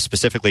to do it is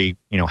specifically,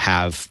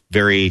 have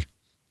very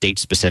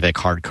date-specific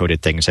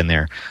hard-coded things in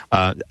there.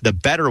 The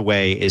better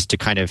way is to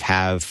kind of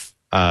have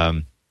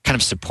kind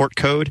of support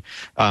code.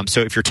 So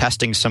if you're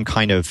testing some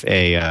kind of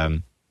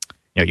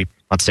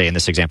let's say in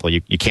this example,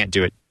 you can't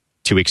do it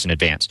 2 weeks in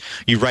advance.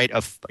 You write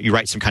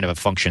some kind of a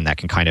function that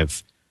can kind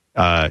of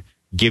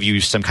give you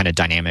some kind of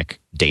dynamic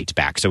date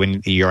back. So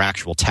in your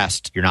actual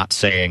test, you're not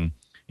saying,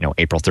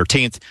 April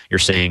 13th, you're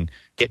saying,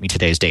 get me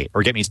today's date,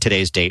 or get me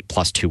today's date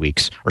plus 2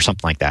 weeks, or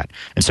something like that.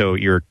 And so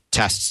your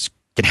tests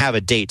can have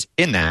a date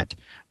in that,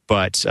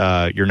 but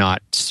you're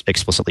not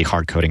explicitly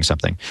hard coding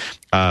something.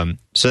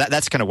 So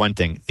that's kind of one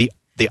thing.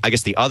 I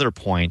guess the other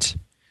point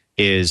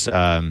is,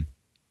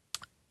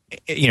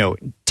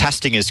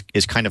 testing is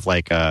kind of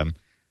like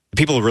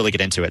people who really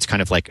get into it. It's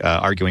kind of like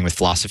arguing with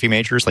philosophy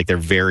majors. Like they're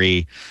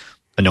very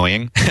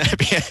annoying.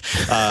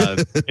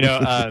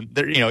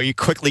 You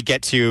quickly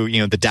get to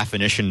the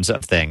definitions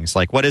of things.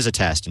 Like what is a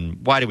test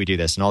and why do we do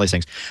this and all these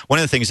things. One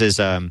of the things is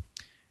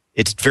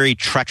it's very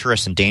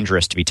treacherous and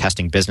dangerous to be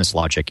testing business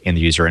logic in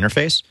the user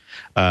interface.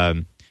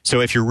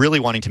 So if you're really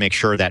wanting to make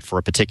sure that for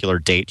a particular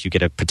date you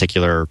get a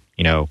particular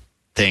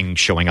thing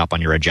showing up on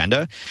your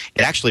agenda,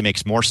 it actually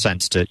makes more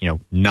sense to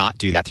not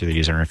do that through the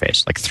user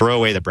interface. Like throw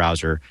away the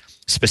browser,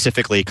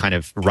 specifically kind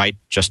of write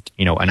just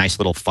a nice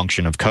little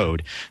function of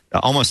code,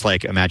 almost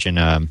like imagine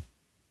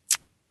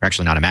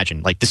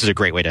like this is a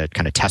great way to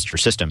kind of test your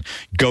system.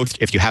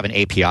 If you have an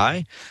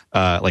API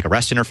like a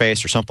REST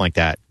interface or something like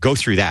that, go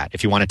through that.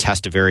 If you want to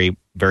test a very,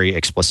 very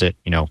explicit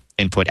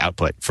input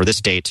output for this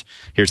date,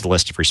 here's the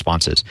list of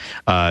responses.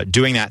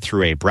 Doing that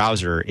through a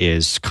browser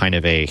is kind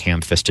of a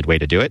ham-fisted way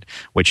to do it,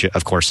 which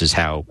of course is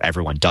how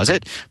everyone does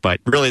it.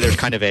 But really, there's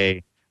kind of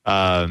a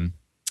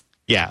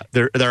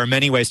there are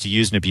many ways to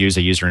use and abuse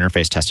a user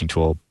interface testing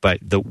tool, but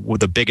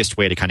the biggest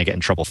way to kind of get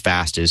in trouble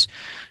fast is,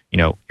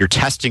 you're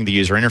testing the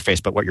user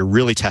interface, but what you're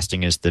really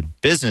testing is the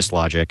business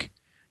logic.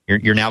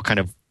 You're now kind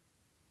of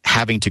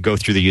having to go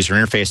through the user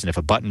interface, and if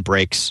a button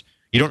breaks,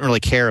 you don't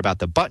really care about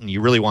the button.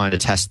 You really wanted to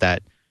test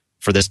that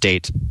for this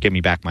date, give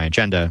me back my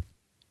agenda.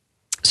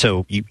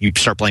 So you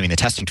start blaming the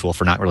testing tool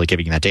for not really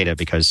giving you that data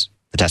because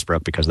the test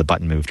broke because the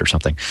button moved or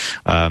something.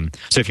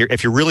 So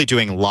if you're really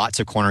doing lots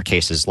of corner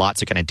cases,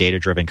 lots of kind of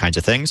data-driven kinds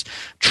of things,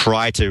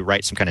 try to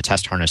write some kind of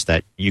test harness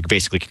that you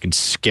basically can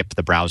skip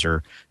the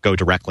browser, go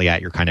directly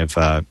at your kind of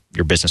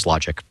your business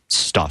logic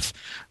stuff,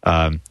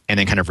 and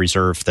then kind of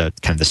reserve the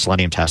kind of the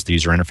Selenium test, the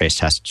user interface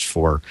tests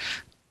for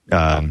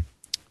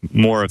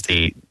more of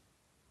the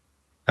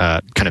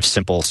kind of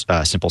simple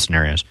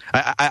scenarios.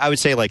 I would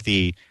say like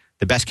the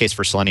best case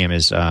for Selenium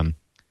is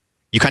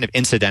you kind of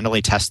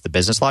incidentally test the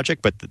business logic,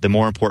 but the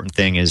more important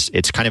thing is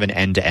it's kind of an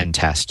end-to-end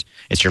test.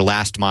 It's your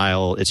last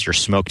mile, it's your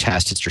smoke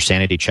test, it's your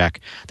sanity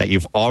check that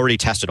you've already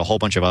tested a whole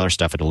bunch of other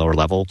stuff at a lower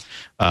level.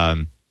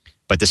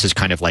 But this is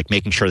kind of like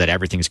making sure that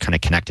everything's kind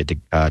of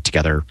connected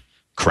together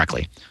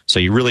correctly. So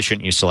you really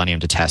shouldn't use Selenium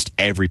to test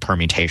every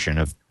permutation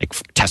of like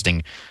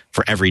testing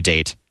for every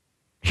date.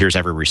 Here's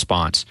every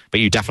response, but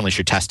you definitely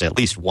should test it at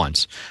least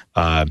once,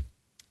 and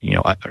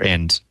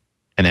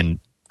then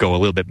go a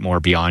little bit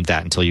more beyond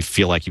that until you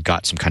feel like you've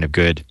got some kind of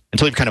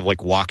until you've kind of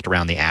like walked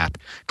around the app,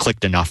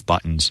 clicked enough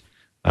buttons.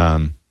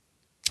 I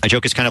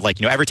joke it's kind of like,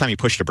 every time you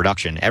push to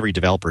production, every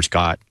developer's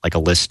got like a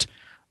list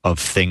of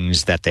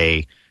things that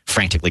they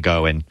frantically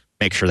go and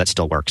make sure that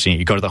still works.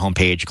 You go to the home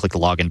page, click the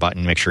login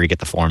button, make sure you get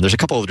the form. There's a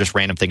couple of just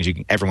random things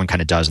everyone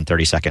kind of does in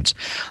 30 seconds.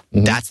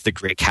 Mm-hmm. That's the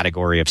great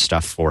category of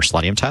stuff for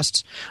Selenium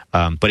tests.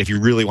 But if you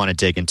really want to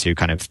dig into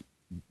kind of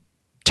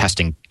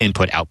testing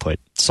input output,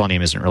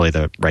 Selenium isn't really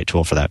the right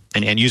tool for that,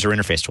 and user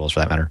interface tools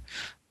for that matter.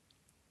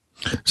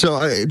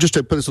 So just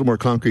to put this in a little more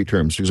concrete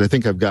terms, because I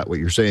think I've got what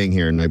you're saying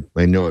here, and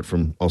I know it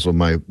from also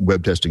my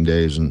web testing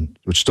days, and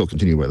which still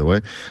continue, by the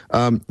way,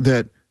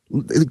 that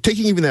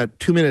taking even that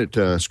 2-minute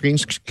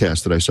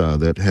screencast that I saw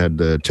that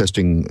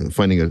had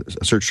finding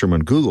a search term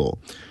on Google,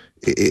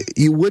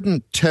 you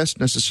wouldn't test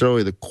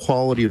necessarily the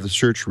quality of the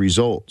search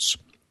results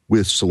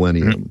with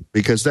Selenium,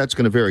 because that's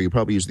going to vary. You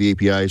probably use the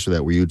APIs for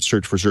that, where you'd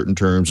search for certain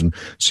terms and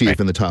see if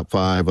in the top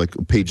 5, like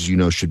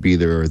pages should be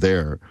there or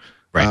there.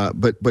 Right.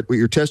 But what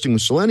you're testing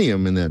with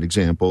Selenium in that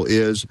example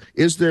is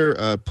there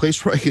a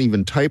place where I can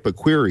even type a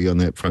query on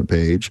that front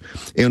page?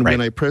 And when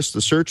I press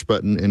the search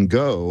button and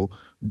go,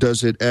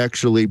 does it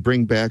actually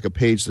bring back a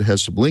page that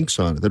has some links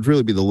on it? That'd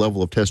really be the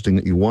level of testing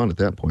that you want at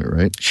that point,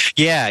 right?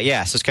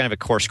 Yeah. So it's kind of a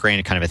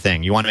coarse-grained kind of a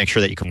thing. You want to make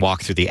sure that you can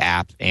walk through the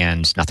app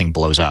and nothing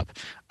blows up.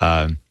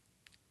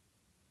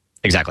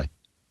 Exactly.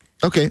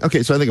 Okay.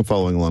 So I think I'm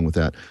following along with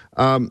that.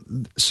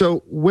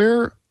 So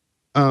where's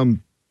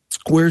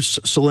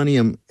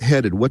Selenium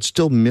headed? What's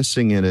still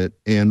missing in it?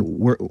 And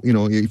where,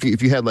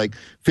 if you had like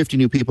 50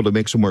 new people to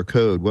make some more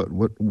code,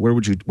 where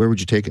would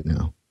you take it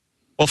now?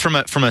 Well, from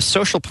a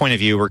social point of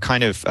view, we're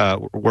kind of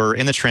we're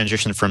in the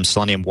transition from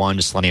Selenium 1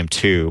 to Selenium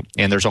 2,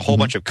 and there's a whole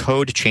bunch of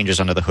code changes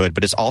under the hood,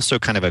 but it's also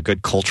kind of a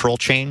good cultural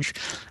change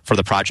for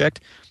the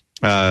project.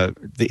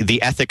 The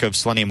ethic of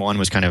Selenium 1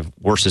 was kind of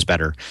worse is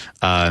better,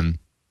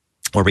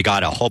 where we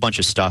got a whole bunch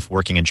of stuff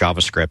working in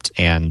JavaScript,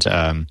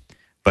 and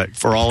but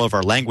for all of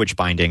our language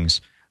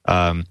bindings,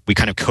 we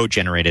kind of code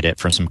generated it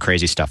from some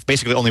crazy stuff.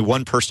 Basically, only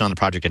one person on the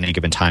project at any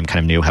given time kind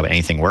of knew how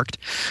anything worked.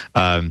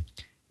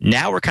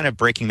 Now we're kind of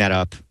breaking that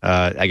up.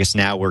 I guess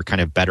now we're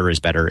kind of better is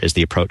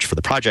the approach for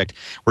the project.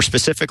 We're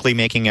specifically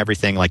making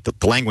everything like the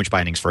language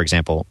bindings, for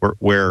example,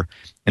 where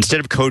instead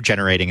of code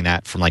generating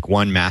that from like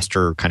one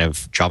master kind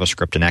of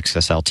JavaScript and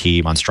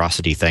XSLT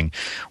monstrosity thing,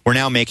 we're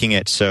now making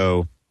it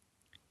so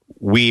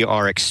we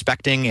are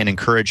expecting and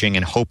encouraging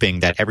and hoping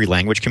that every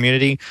language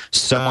community,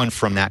 someone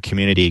from that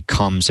community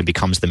comes and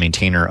becomes the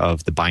maintainer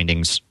of the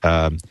bindings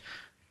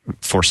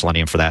for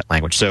Selenium for that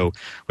language. So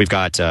we've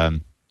got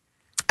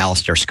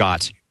Alistair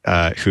Scott,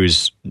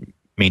 who's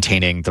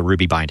maintaining the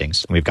Ruby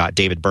bindings. And we've got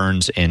David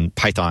Burns in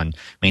Python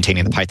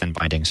maintaining the Python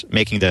bindings,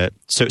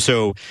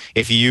 so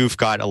if you've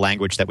got a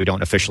language that we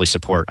don't officially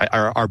support,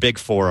 our big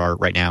 4 are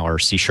right now are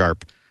C#,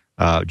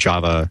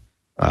 Java,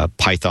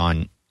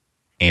 Python,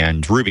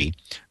 and Ruby.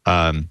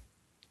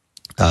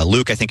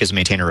 Luke, I think, is a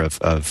maintainer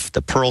of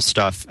the Perl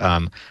stuff.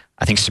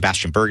 I think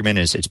Sebastian Bergman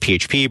is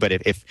PHP, but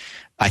if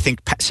I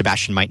think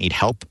Sebastian might need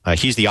help.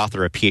 He's the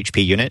author of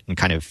PHP Unit and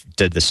kind of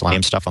did the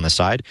Selenium stuff on the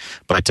side.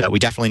 But we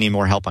definitely need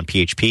more help on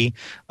PHP,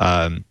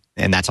 and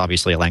that's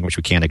obviously a language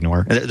we can't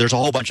ignore. There's a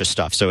whole bunch of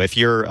stuff. So if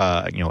you're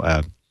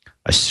a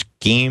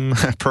scheme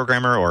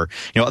programmer or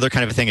other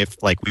kind of a thing,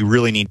 if like we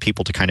really need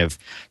people to kind of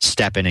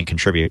step in and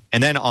contribute.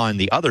 And then on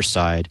the other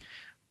side,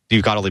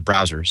 you've got all the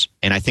browsers,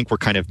 and I think we're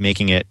kind of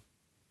making it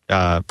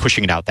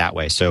pushing it out that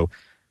way. So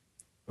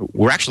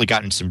we're actually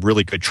gotten some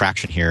really good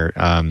traction here,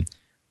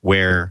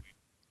 where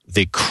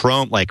the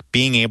Chrome, like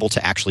being able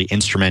to actually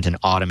instrument and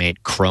automate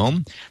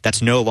Chrome,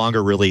 that's no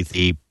longer really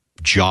the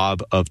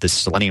job of the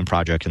Selenium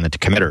project and the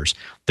committers.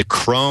 The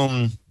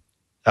Chrome,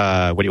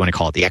 what do you want to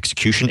call it? The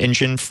execution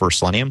engine for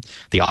Selenium,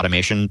 the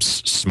automation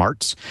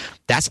smarts,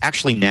 that's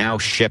actually now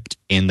shipped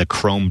in the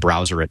Chrome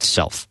browser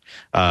itself.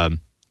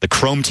 The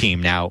Chrome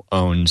team now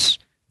owns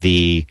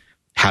the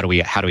how do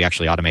we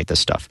actually automate this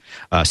stuff?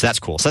 So that's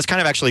cool. So that's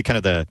kind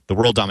of the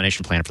world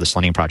domination plan for the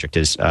Selenium project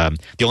is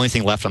the only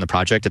thing left on the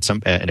project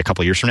in a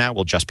couple of years from now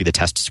will just be the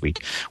test suite.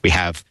 We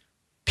have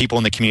people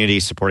in the community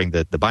supporting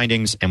the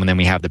bindings, and then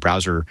we have the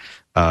browser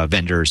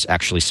vendors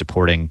actually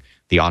supporting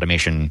the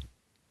automation,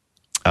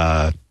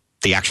 the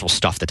actual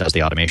stuff that does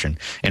the automation.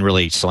 And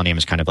really, Selenium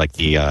is kind of like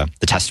the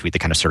test suite that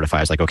kind of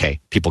certifies like, okay,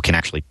 people can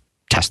actually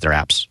test their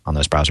apps on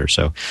those browsers.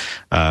 So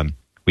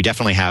we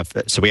definitely have,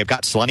 so we have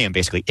got Selenium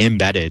basically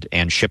embedded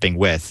and shipping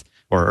with,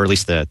 or at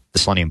least the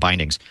Selenium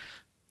bindings,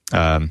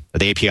 the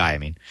API, I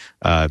mean.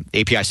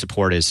 API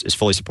support is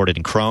fully supported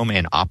in Chrome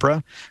and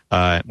Opera.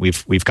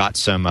 We've got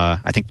some, I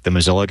think the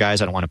Mozilla guys,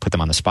 I don't want to put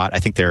them on the spot. I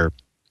think they're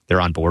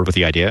on board with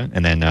the idea.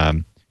 And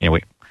then,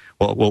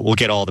 we'll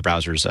get all the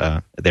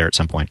browsers there at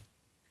some point.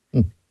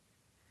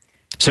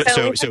 So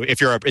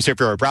if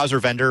you're a browser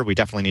vendor, we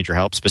definitely need your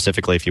help.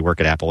 Specifically, if you work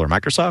at Apple or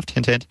Microsoft,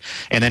 hint hint.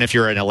 And then if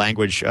you're in a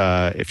language,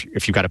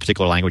 if you've got a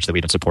particular language that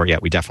we don't support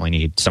yet, we definitely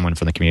need someone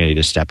from the community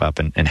to step up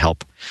and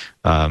help,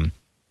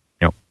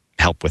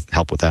 help with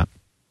that.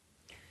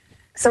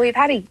 So we've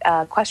had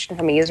a question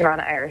from a user on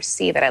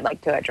IRC that I'd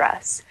like to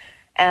address.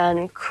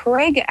 And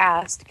Craig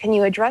asked, can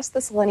you address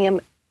the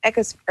Selenium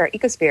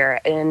ecosphere,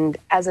 and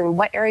as in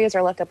what areas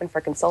are left open for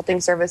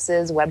consulting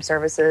services, web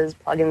services,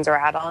 plugins, or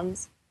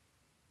add-ons?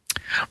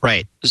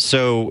 Right.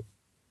 So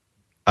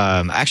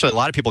actually, a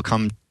lot of people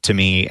come to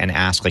me and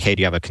ask, like, hey,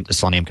 do you have a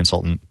Selenium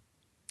consultant,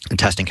 a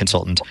testing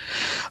consultant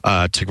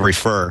to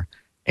refer?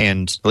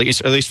 And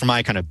at least from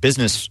my kind of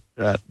business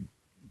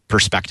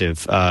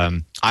perspective,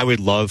 I would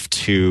love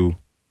to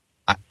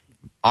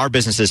our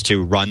business is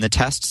to run the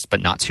tests,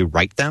 but not to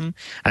write them.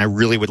 And I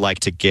really would like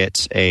to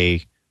get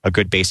a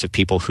good base of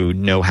people who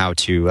know how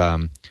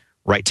to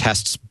write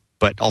tests,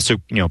 but also,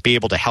 be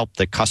able to help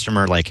the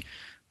customer, like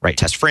write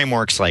test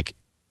frameworks, like,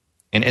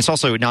 and it's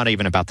also not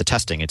even about the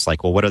testing. It's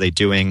like, well, what are they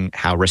doing?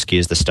 How risky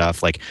is the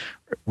stuff? Like,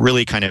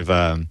 really kind of,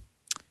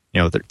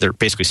 they're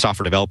basically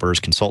software developers,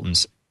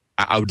 consultants.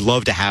 I would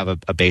love to have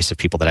a base of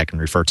people that I can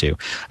refer to.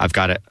 I've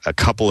got a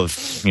couple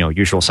of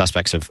usual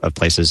suspects of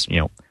places.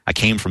 I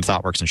came from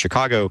ThoughtWorks in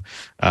Chicago.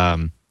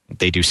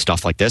 They do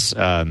stuff like this.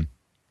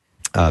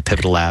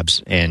 Pivotal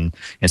Labs in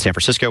San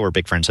Francisco. We're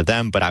big friends of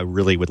them, but I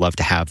really would love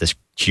to have this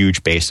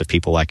huge base of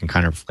people I can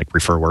kind of like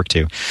refer work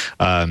to.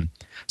 I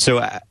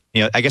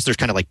guess there's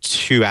kind of like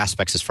two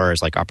aspects as far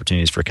as like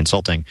opportunities for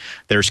consulting.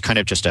 There's kind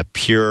of just a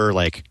pure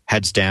like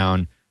heads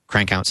down,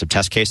 crank out some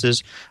test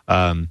cases.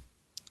 But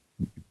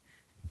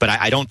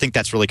I don't think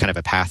that's really kind of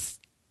a path.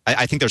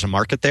 I think there's a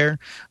market there.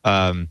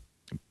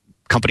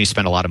 Companies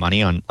spend a lot of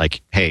money on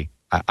like, hey,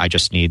 I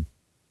just need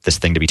this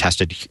thing to be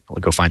tested.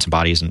 Go find some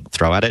bodies and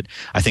throw at it.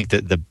 I think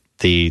that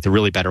the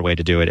really better way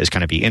to do it is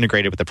kind of be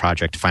integrated with the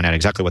project, find out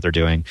exactly what they're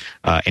doing,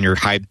 and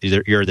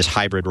you're this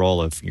hybrid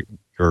role of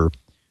you're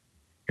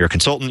a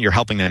consultant, you're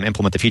helping them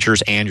implement the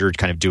features, and you're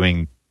kind of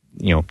doing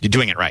you're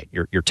doing it right.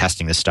 You're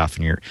testing this stuff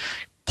and you're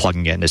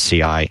plugging it into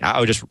CI.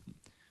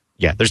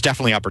 There's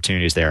definitely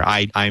opportunities there.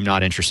 I'm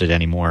not interested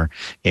anymore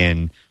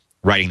in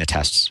writing the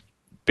tests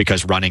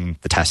because running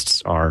the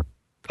tests are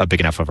a big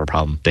enough of a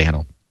problem to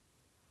handle.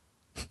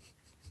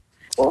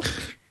 Cool.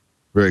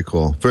 Very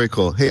cool. Very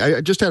cool. Hey,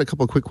 I just had a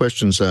couple of quick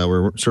questions.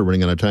 We're sort of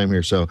running out of time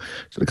here. So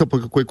a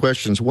couple of quick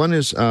questions. One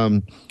is,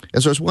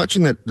 as I was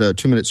watching that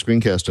 2-minute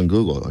screencast on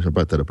Google, I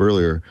brought that up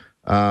earlier,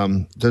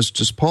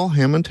 does Paul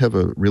Hammond have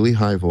a really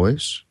high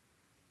voice?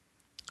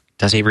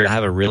 Does he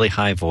have a really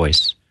high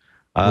voice?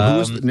 Who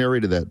was that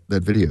narrated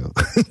that video?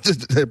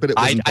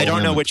 I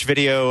don't know which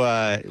video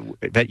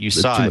that you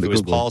saw. If it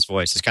was Paul's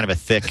voice. It's kind of a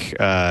thick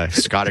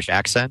Scottish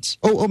accent.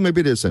 Oh,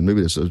 maybe it is then.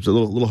 Maybe it is. It's a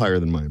little higher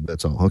than mine.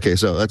 That's all. Okay,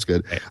 so that's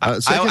good.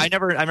 I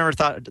never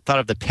thought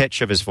of the pitch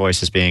of his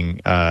voice as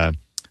being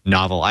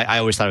novel. I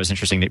always thought it was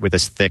interesting that with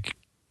this thick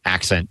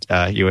accent,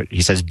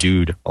 he says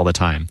 "dude" all the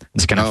time.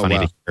 It's kind of funny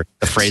to hear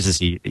the phrases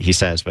he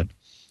says, but.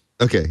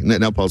 Okay,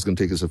 now Paul's going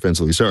to take us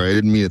offensively. Sorry, I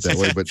didn't mean it that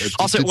way. But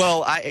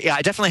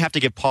I definitely have to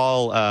give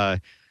Paul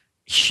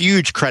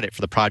huge credit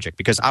for the project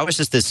because I was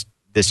just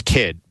this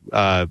kid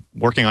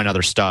working on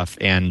other stuff,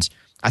 and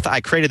I thought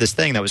I created this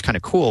thing that was kind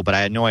of cool, but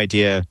I had no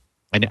idea.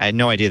 I had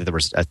no idea that there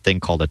was a thing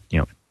called that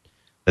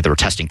they were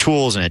testing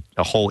tools and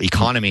a whole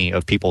economy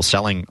of people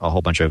selling a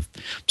whole bunch of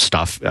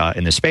stuff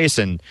in this space,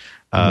 and.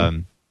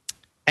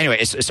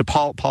 Anyway, so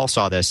Paul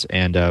saw this,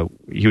 and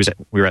we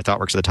were at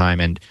ThoughtWorks at the time,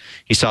 and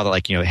he saw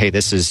that hey,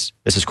 this is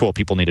cool.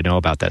 People need to know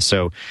about this.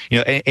 So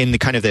in the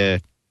kind of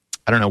I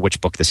don't know which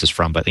book this is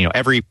from, but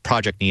every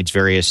project needs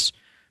various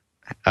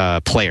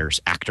players,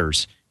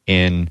 actors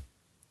in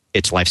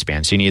its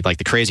lifespan. So you need like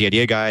the crazy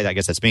idea guy. I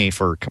guess that's me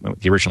for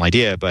the original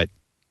idea, but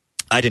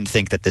I didn't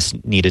think that this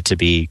needed to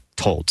be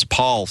told. So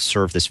Paul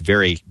served this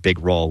very big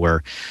role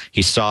where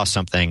he saw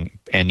something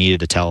and needed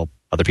to tell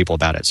other people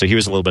about it. So he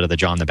was a little bit of the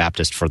John the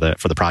Baptist for the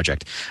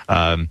project.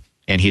 And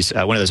he's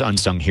one of those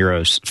unsung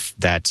heroes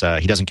that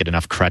he doesn't get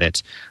enough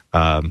credit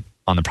on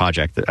the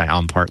project.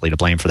 I'm partly to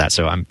blame for that.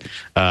 So I'm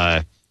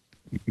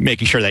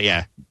making sure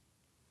that,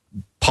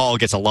 Paul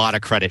gets a lot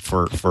of credit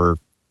for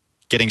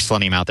getting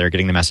Selenium out there,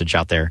 getting the message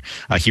out there.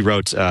 He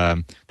wrote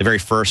the very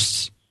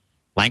first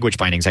language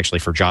bindings actually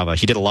for Java.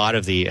 He did a lot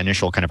of the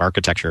initial kind of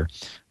architecture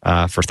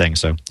for things.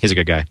 So he's a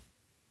good guy.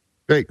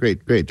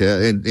 Great.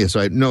 And yes,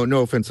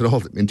 no offense at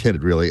all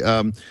intended, really.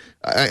 And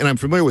I'm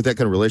familiar with that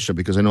kind of relationship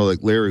because I know like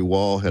Larry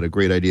Wall had a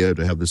great idea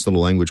to have this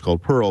little language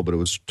called Perl, but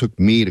it took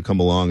me to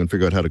come along and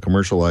figure out how to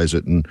commercialize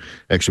it and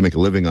actually make a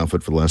living off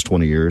it for the last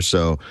 20 years.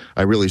 So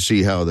I really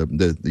see how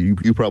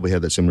you probably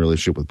had that same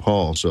relationship with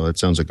Paul. So it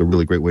sounds like a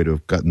really great way to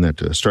have gotten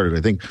that started.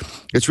 I think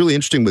it's really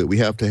interesting that we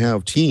have to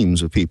have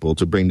teams of people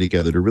to bring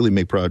together to really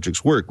make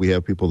projects work. We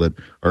have people that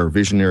are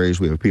visionaries.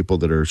 We have people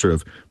that are sort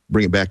of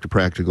bring it back to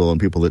practical,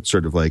 and people that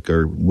sort of like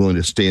are willing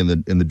to stay in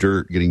the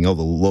dirt, getting all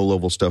the low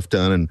level stuff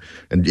done,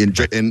 and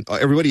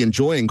everybody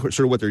enjoying sort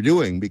of what they're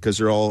doing because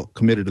they're all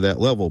committed to that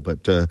level.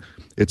 But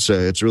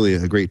it's really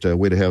a great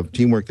way to have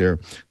teamwork there.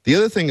 The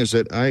other thing is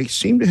that I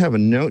seem to have a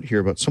note here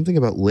about something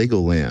about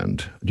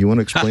Legoland. Do you want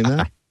to explain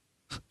that?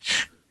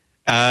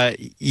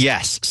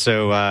 Yes.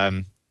 So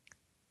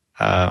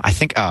I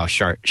think. Oh,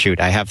 shoot!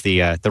 I have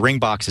the ring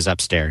box is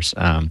upstairs.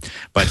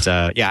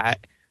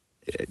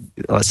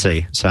 Let's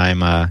see. So I'm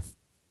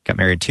got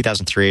married in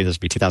 2003. This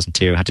would be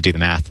 2002. I had to do the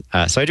math.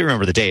 So I do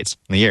remember the dates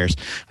and the years.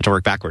 I had to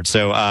work backwards.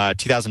 So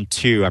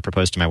 2002, I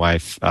proposed to my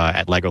wife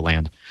at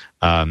Legoland.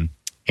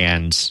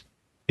 And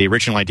the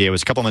original idea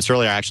was a couple months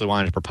earlier, I actually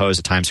wanted to propose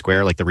at Times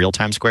Square, like the real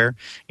Times Square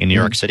in New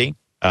York City.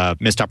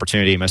 Missed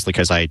opportunity, mostly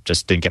because I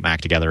just didn't get my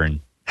act together and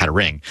had a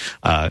ring.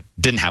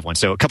 Didn't have one.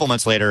 So a couple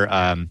months later,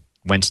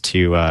 went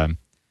to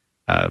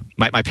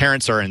my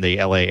parents are in the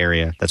LA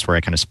area. That's where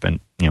I kind of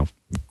spent,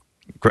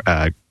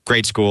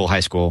 grade school,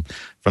 high school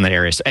from that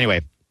area. So anyway,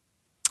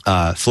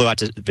 flew out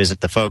to visit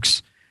the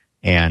folks,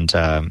 and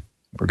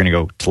we're going to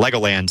go to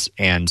Legoland.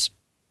 And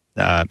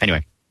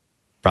anyway,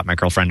 brought my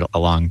girlfriend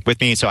along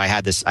with me. So I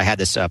had this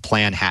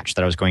plan hatched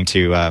that I was going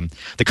to.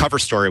 The cover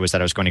story was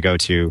that I was going to go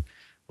to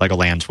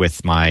Legoland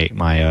with my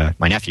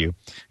nephew,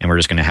 and we're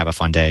just going to have a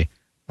fun day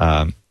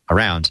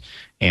around.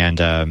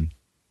 And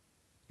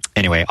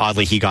anyway,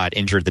 oddly, he got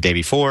injured the day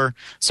before,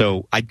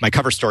 so my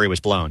cover story was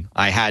blown.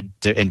 I had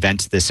to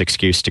invent this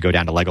excuse to go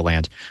down to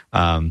Legoland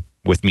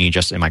with me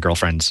just and my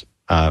girlfriend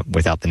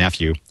without the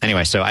nephew.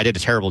 Anyway, so I did a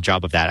terrible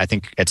job of that. I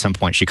think at some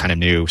point she kind of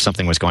knew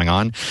something was going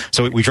on.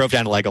 So we drove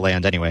down to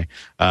Legoland anyway.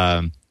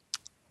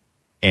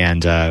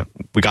 And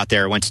we got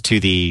there, went to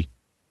the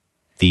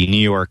New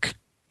York,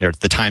 or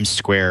the Times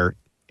Square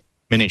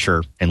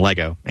miniature in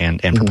Lego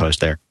and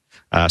proposed there.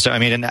 So I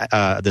made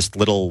this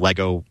little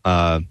Lego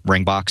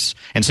ring box.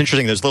 And it's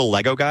interesting, those little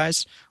Lego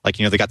guys, like,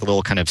 they got the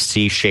little kind of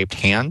C-shaped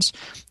hands.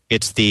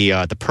 It's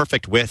the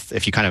perfect width.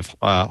 If you kind of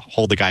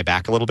hold the guy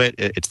back a little bit,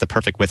 it's the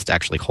perfect width to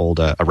actually hold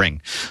a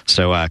ring.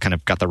 So kind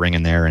of got the ring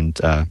in there, and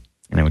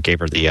we gave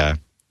her the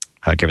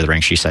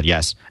ring. She said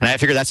yes, and I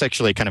figured that's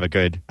actually kind of a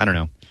good. I don't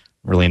know,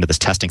 really into this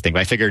testing thing, but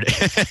I figured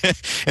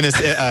and this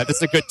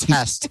is a good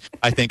test.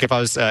 I think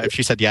if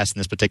she said yes in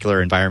this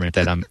particular environment,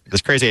 that I'm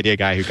this crazy idea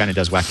guy who kind of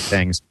does wacky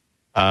things.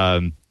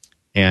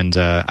 And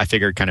I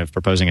figured kind of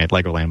proposing at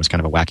Legoland was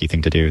kind of a wacky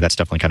thing to do. That's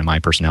definitely kind of my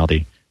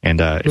personality. And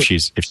if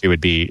she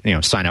would be,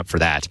 sign up for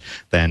that,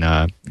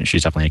 then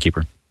she's definitely a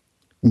keeper.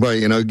 But,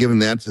 given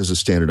that as a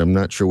standard, I'm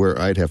not sure where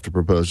I'd have to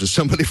propose to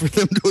somebody for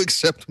them to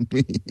accept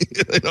me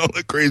and all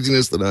the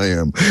craziness that I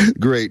am.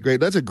 Great.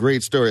 That's a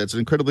great story. That's an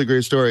incredibly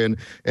great story.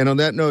 And on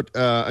that note,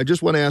 I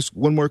just want to ask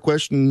one more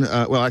question.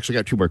 Well, actually, I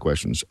got two more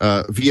questions.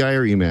 VI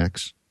or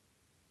Emacs?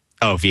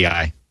 Oh,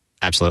 VI.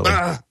 Absolutely.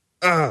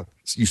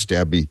 You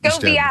stabbed me. Go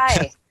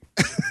VI.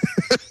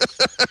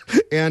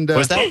 And what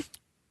was that?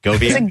 Go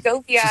VI.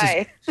 Go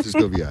VI. Just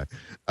go VI.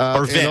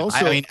 Or Vim.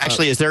 Also,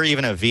 actually, is there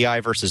even a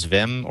VI versus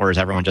Vim, or does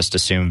everyone just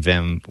assume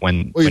Vim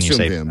when you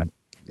say Vim?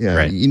 Yeah,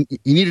 right. You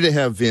needed to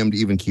have Vim to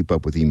even keep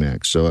up with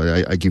Emacs. So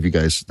I give you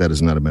guys that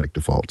as an automatic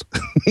default.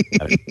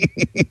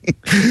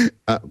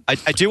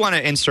 I do want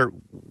to insert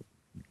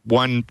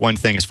one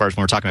thing as far as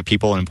when we're talking about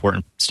people and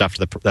important stuff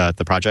to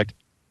the project.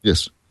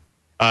 Yes.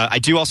 I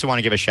do also want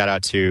to give a shout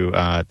out to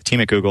the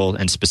team at Google,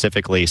 and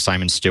specifically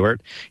Simon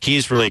Stewart.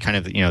 He's really kind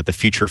of the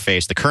future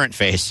face, the current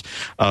face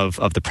of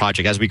the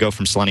project. As we go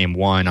from Selenium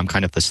 1, I'm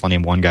kind of the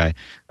Selenium 1 guy,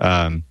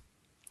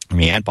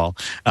 me and Paul.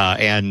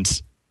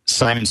 And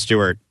Simon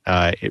Stewart,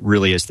 it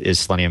really is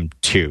Selenium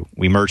 2.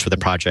 We merged with a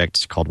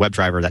project called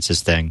WebDriver. That's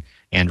his thing,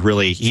 and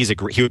really he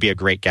would be a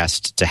great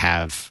guest to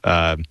have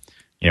on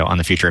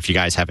the future if you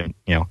guys haven't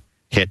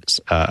hit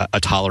a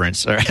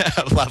tolerance or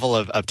a level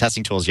of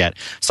testing tools yet.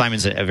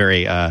 Simon's a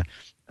very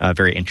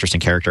very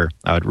interesting character.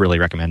 I would really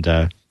recommend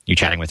you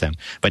chatting with him.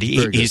 But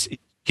he's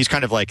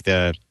kind of like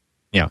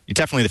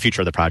definitely the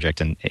future of the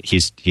project, and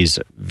he's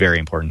very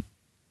important.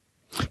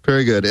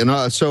 Very good.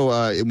 And so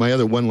my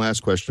other one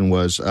last question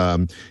was,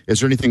 is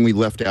there anything we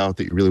left out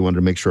that you really wanted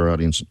to make sure our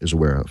audience is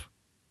aware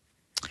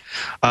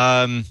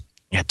of?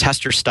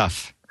 Test your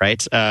stuff,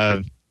 right?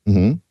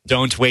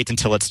 Don't wait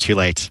until it's too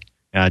late.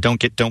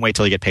 Don't wait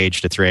till you get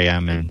paged at 3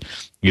 a.m. and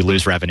you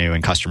lose revenue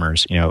and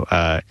customers.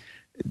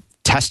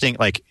 Testing,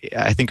 like,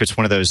 I think it's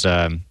one of those.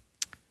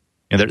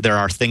 There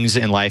are things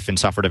in life in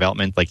software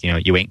development, like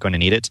you ain't going to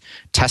need it.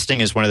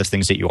 Testing is one of those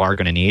things that you are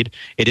going to need.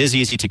 It is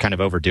easy to kind of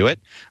overdo it,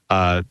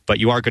 but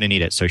you are going to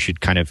need it. So you should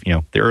kind of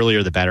the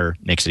earlier the better,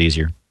 makes it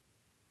easier.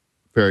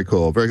 Very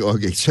cool. Very cool.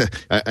 Okay.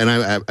 And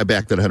I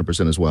back that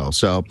 100% as well.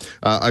 So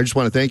I just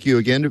want to thank you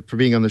again for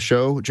being on the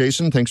show,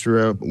 Jason. Thanks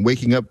for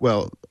waking up.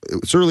 Well,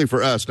 it's early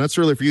for us. Not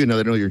so early for you now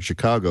that I know you're in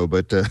Chicago,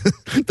 but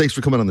thanks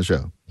for coming on the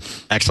show.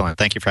 Excellent.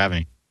 Thank you for having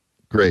me.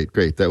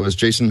 Great. That was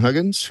Jason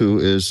Huggins, who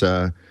is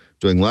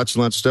doing lots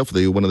and lots of stuff.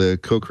 One of the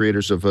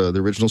co-creators of the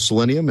original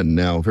Selenium and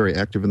now very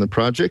active in the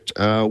project.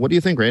 What do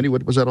you think, Randy?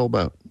 What was that all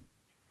about?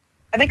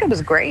 I think it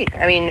was great.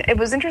 I mean, it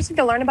was interesting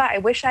to learn about. I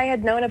wish I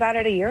had known about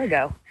it a year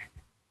ago.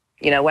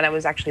 When I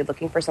was actually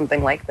looking for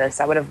something like this,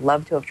 I would have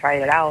loved to have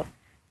tried it out.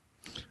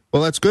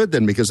 Well, that's good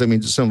then, because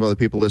some of other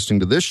people listening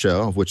to this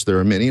show, of which there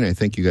are many, and I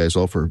thank you guys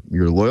all for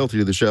your loyalty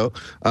to the show,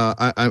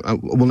 I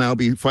will now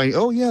be finding,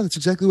 oh yeah, that's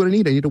exactly what I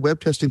need. I need a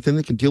web testing thing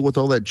that can deal with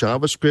all that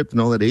JavaScript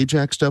and all that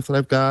Ajax stuff that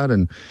I've got,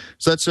 and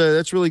so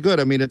that's really good.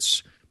 I mean,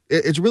 it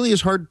really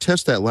is hard to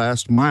test that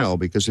last mile,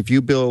 because if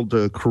you build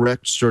a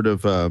correct sort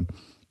of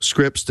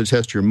scripts to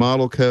test your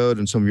model code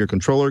and some of your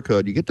controller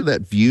code, you get to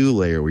that view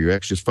layer where you're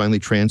actually just finally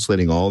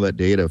translating all that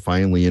data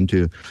finally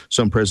into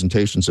some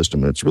presentation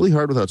system. And it's really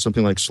hard without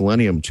something like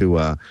Selenium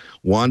to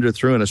wander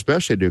through, and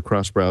especially do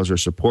cross-browser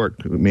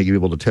support, make you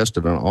able to test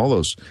it on all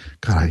those.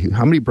 God,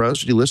 how many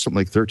browsers did you list? Something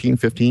like 13,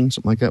 15,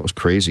 something like that. It was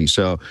crazy.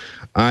 So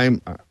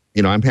I'm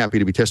happy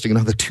to be testing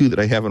another 2 that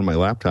I have on my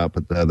laptop,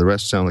 but the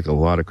rest sound like a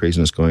lot of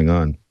craziness going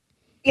on.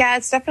 Yeah,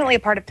 it's definitely a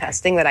part of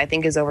testing that I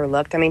think is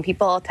overlooked. I mean,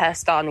 people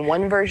test on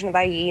one version of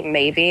IE,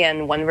 maybe,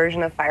 and one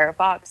version of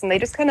Firefox, and they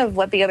just kind of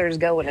let the others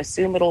go and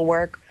assume it'll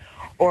work,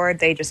 or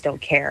they just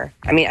don't care.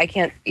 I mean, I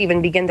can't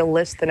even begin to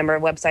list the number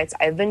of websites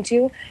I've been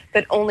to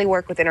that only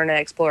work with Internet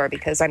Explorer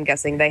because I'm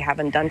guessing they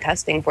haven't done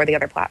testing for the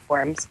other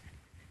platforms.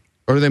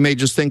 Or they may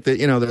just think that,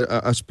 that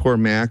us poor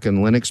Mac and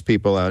Linux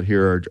people out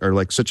here are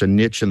like such a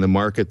niche in the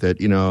market that,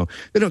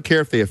 they don't care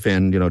if they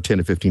offend, 10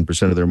 to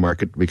 15% of their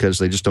market because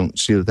they just don't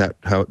see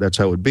that's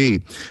how it would be.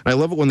 And I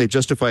love it when they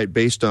justify it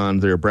based on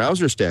their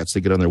browser stats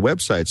they get on their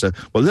websites.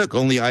 Well, look,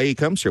 only IE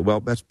comes here. Well,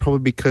 that's probably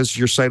because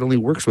your site only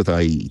works with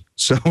IE.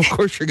 So, of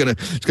course, it's going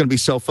to be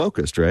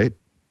self-focused, right?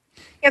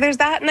 Yeah, there's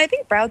that. And I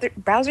think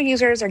browser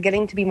users are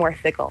getting to be more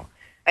fickle.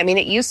 I mean,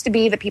 it used to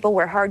be that people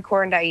were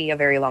hardcore into IE a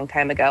very long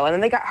time ago, and then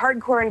they got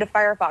hardcore into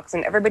Firefox,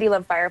 and everybody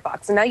loved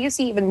Firefox. And now you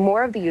see even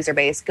more of the user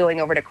base going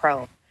over to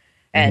Chrome,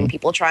 and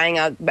people trying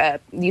out,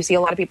 you see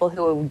a lot of people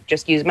who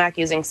just use Mac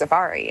using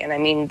Safari. And I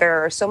mean,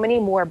 there are so many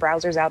more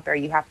browsers out there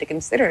you have to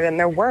consider than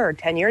there were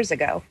 10 years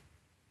ago.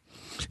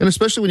 And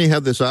especially when you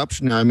have this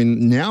option, I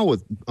mean, now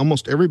with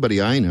almost everybody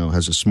I know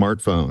has a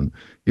smartphone,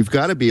 you've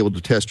got to be able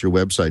to test your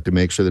website to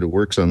make sure that it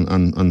works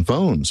on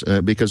phones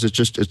because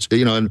it's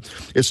and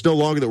it's no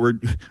longer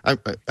that I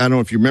don't know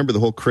if you remember the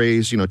whole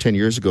craze, 10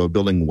 years ago of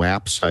building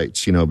WAP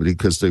sites,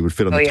 because they would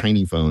fit on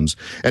tiny phones.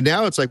 And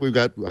now it's like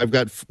I've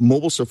got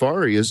mobile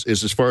Safari is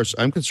as far as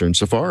I'm concerned,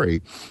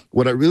 Safari.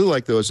 What I really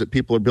like though is that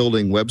people are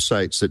building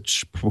websites that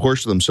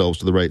proportion themselves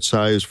to the right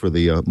size for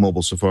the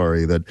mobile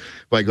Safari. That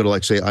if I go to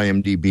like say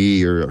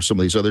IMDb or some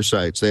of these other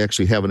sites, they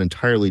actually have an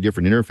entirely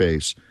different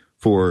interface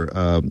for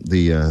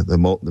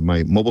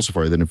my mobile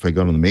Safari than if I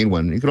go on the main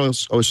one. You can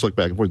always select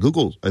back and forth.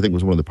 Google, I think,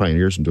 was one of the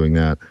pioneers in doing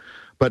that.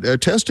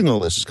 But testing all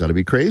this has got to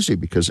be crazy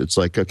because it's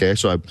like, okay,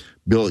 so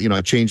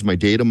I changed my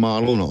data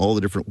model and all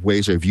the different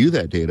ways I view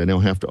that data. I now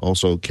have to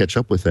also catch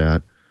up with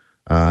that.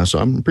 So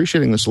I'm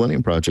appreciating the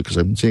Selenium project because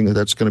I'm seeing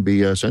that's going to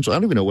be essential. I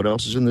don't even know what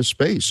else is in this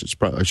space.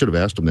 I should have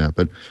asked them that,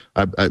 but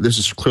this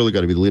has clearly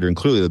got to be the leader and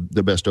clearly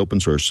the best open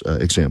source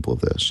example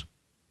of this.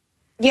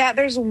 Yeah,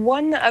 there's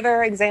one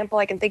other example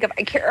I can think of.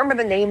 I can't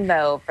remember the name,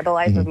 though, for the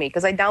life of me,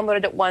 because I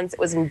downloaded it once. It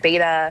was in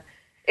beta.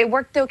 It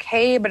worked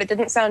okay, but it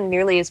didn't sound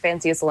nearly as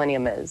fancy as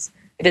Selenium is.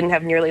 It didn't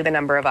have nearly the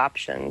number of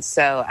options.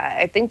 So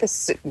I think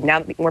now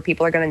that more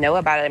people are going to know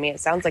about it, I mean, it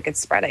sounds like it's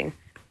spreading.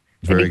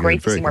 It'd be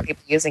great to see more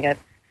people using it.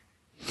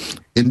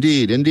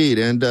 Indeed.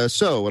 And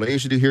so what I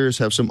usually do here is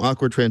have some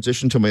awkward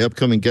transition to my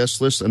upcoming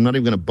guest list. I'm not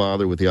even going to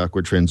bother with the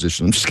awkward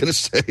transition. I'm just going to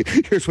say,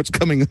 here's what's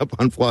coming up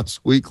on Floss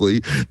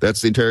Weekly.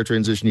 That's the entire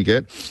transition you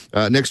get.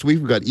 Next week,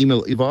 we've got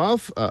Email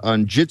Evolve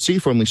on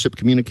Jitsi, formerly SIP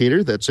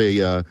Communicator. That's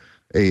a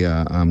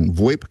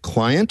VoIP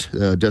client,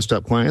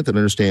 desktop client that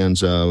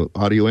understands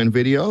audio and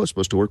video. It's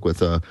supposed to work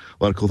with a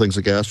lot of cool things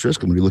like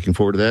Asterisk. I'm going to be looking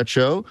forward to that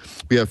show.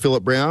 We have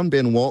Philip Brown,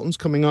 Ben Walton's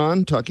coming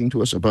on, talking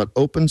to us about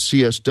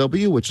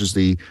OpenCSW, which is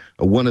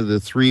one of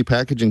the three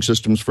packaging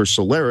systems for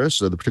Solaris,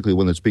 particularly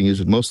one that's being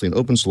used mostly in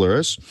Open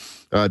Solaris.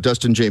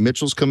 Dustin J.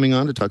 Mitchell's coming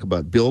on to talk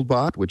about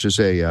BuildBot, which is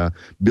a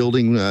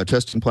building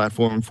testing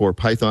platform for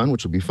Python,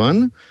 which will be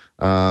fun.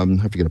 I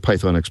have to get a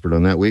Python expert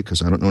on that week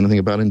because I don't know anything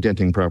about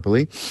indenting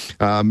properly.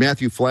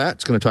 Matthew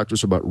Flatt's going to talk to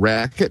us about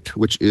Racket,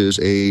 which is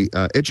a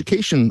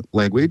education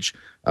language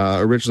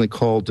originally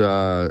called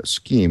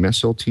Scheme,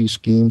 SLT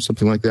Scheme,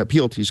 something like that,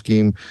 PLT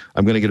Scheme.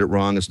 I'm going to get it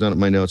wrong. It's not in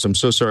my notes. I'm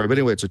so sorry. But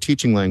anyway, it's a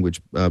teaching language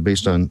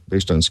based on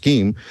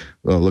Scheme.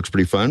 Looks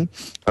pretty fun.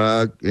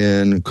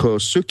 And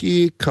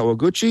Kosuke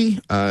Kawaguchi,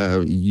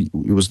 he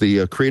was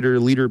the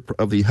leader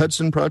of the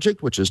Hudson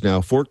project, which is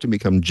now forked and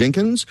become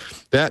Jenkins.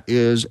 That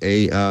is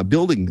a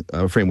building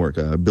framework,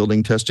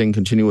 building testing,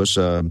 continuous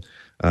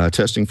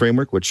testing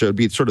framework, which should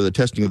be sort of the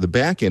testing of the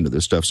back end of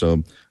this stuff.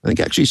 So I think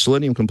actually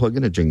Selenium can plug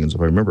into Jenkins, if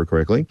I remember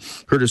correctly.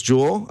 Curtis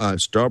Jewell,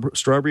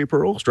 Strawberry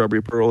Perl.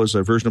 Strawberry Perl is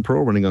a version of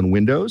Perl running on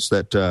Windows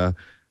that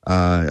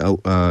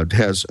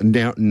has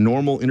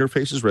normal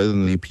interfaces rather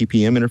than the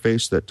PPM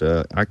interface that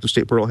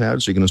ActiveState Perl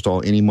had, so you can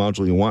install any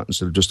module you want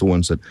instead of just the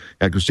ones that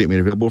ActiveState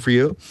made available for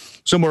you.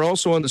 Somewhere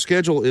also on the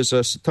schedule is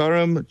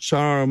Sitaram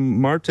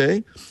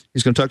Charamarte.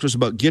 He's going to talk to us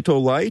about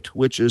GitOlite,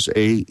 which is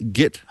a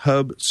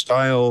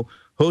GitHub-style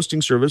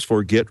hosting service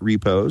for Git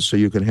repos, so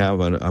you can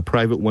have a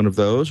private one of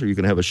those, or you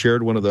can have a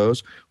shared one of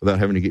those without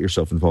having to get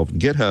yourself involved in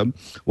GitHub.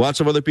 Lots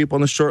of other people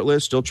on the short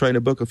list, still trying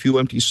to book a few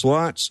empty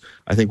slots.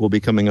 I think we'll be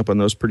coming up on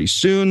those pretty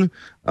soon.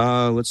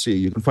 Let's see.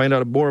 You can find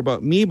out more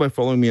about me by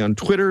following me on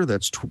Twitter.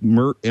 That's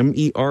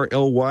Merlyn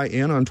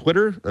on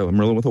Twitter.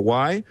 Merlyn with a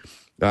Y.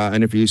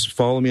 And if you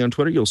follow me on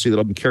Twitter, you'll see that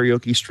I'll be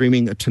karaoke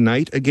streaming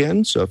tonight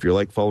again. So if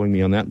you're following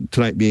me on that,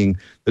 tonight being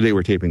the day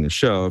we're taping this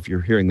show, if you're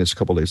hearing this a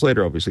couple days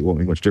later, obviously it won't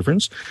make much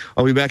difference.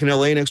 I'll be back in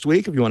LA next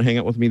week. If you want to hang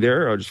out with me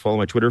there, I'll just follow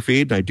my Twitter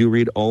feed. And I do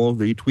read all of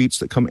the tweets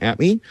that come at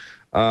me.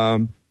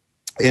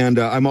 And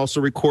I'm also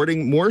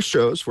recording more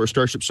shows for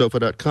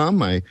StarshipSofa.com,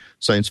 my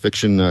science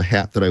fiction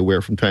hat that I wear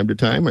from time to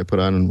time. I put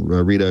on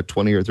and read a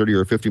 20 or 30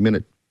 or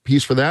 50-minute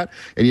piece for that.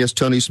 And yes,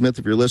 Tony Smith,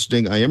 if you're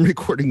listening, I am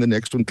recording the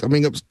next one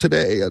coming up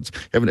today. I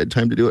haven't had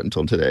time to do it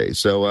until today.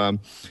 So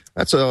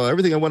that's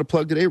everything I want to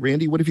plug today.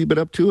 Randy, what have you been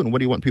up to, and what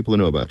do you want people to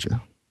know about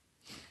you?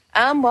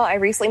 Well, I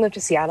recently moved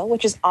to Seattle,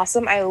 which is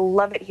awesome. I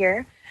love it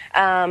here.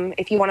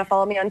 If you want to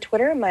follow me on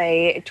Twitter,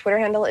 my Twitter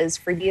handle is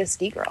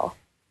FreeBSDGirl.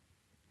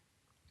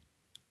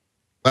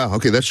 Wow,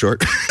 okay, that's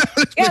short.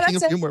 Yeah,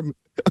 that's it. More...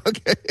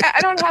 Okay. I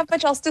don't have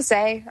much else to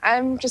say.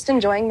 I'm just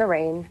enjoying the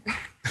rain.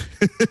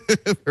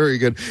 Very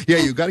good. Yeah,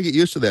 you've got to get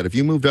used to that. If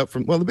you moved up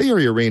from, well, the Bay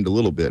Area rained a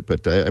little bit,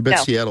 but I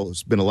bet Seattle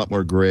has been a lot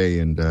more gray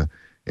and not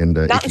in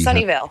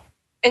Sunnyvale.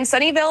 In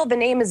Sunnyvale, the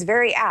name is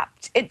very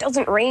apt. It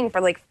doesn't rain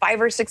for like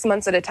 5 or 6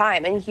 months at a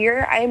time. And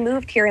here, I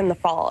moved here in the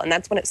fall, and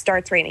that's when it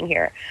starts raining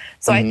here.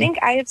 So I think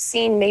I have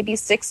seen maybe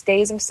 6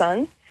 days of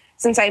sun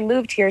since I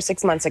moved here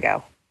 6 months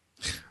ago.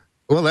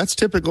 Well, that's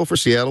typical for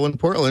Seattle and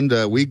Portland.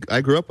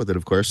 I grew up with it,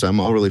 of course. I'm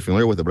all really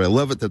familiar with it, but I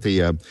love it that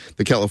the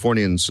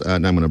Californians,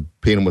 and I'm going to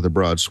paint them with a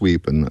broad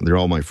sweep, and they're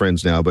all my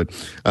friends now, but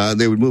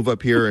they would move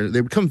up here and they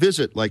would come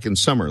visit like in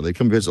summer. They'd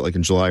come visit like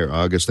in July or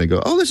August, and they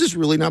go, oh, this is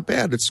really not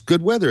bad. It's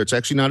good weather. It's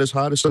actually not as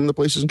hot as some of the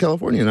places in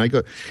California.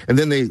 And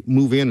then they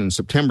move in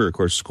September, of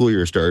course, school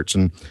year starts,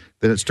 and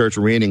then it starts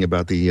raining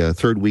about the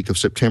third week of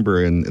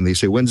September, and they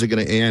say, when's it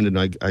going to end? And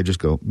I just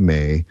go,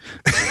 May.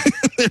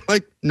 They're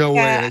like, no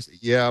way. I say,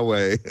 yeah,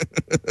 way.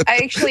 I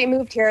actually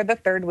moved here the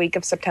third week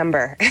of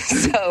September,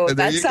 so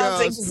that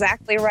sounds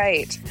exactly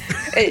right.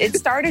 It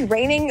started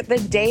raining the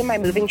day my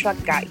moving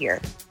truck got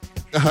here.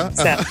 So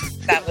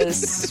that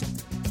was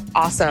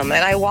awesome.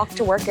 And I walk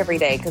to work every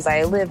day because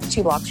I live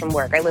 2 blocks from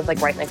work. I live like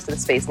right next to the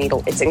Space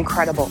Needle. It's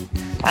incredible.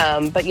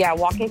 But yeah,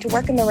 walking to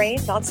work in the rain,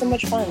 not so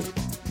much fun.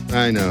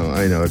 I know.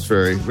 It's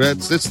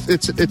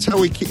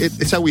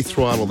how we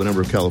throttle the number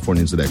of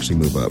Californians that actually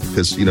move up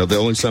because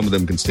only some of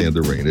them can stand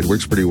the rain. It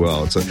works pretty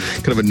well. It's a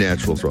kind of a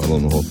natural throttle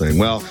in the whole thing.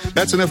 Well,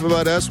 that's enough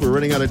about us. We're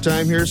running out of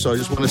time here, so I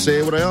just want to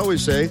say what I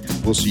always say.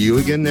 We'll see you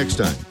again next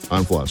time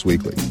on Floss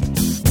Weekly.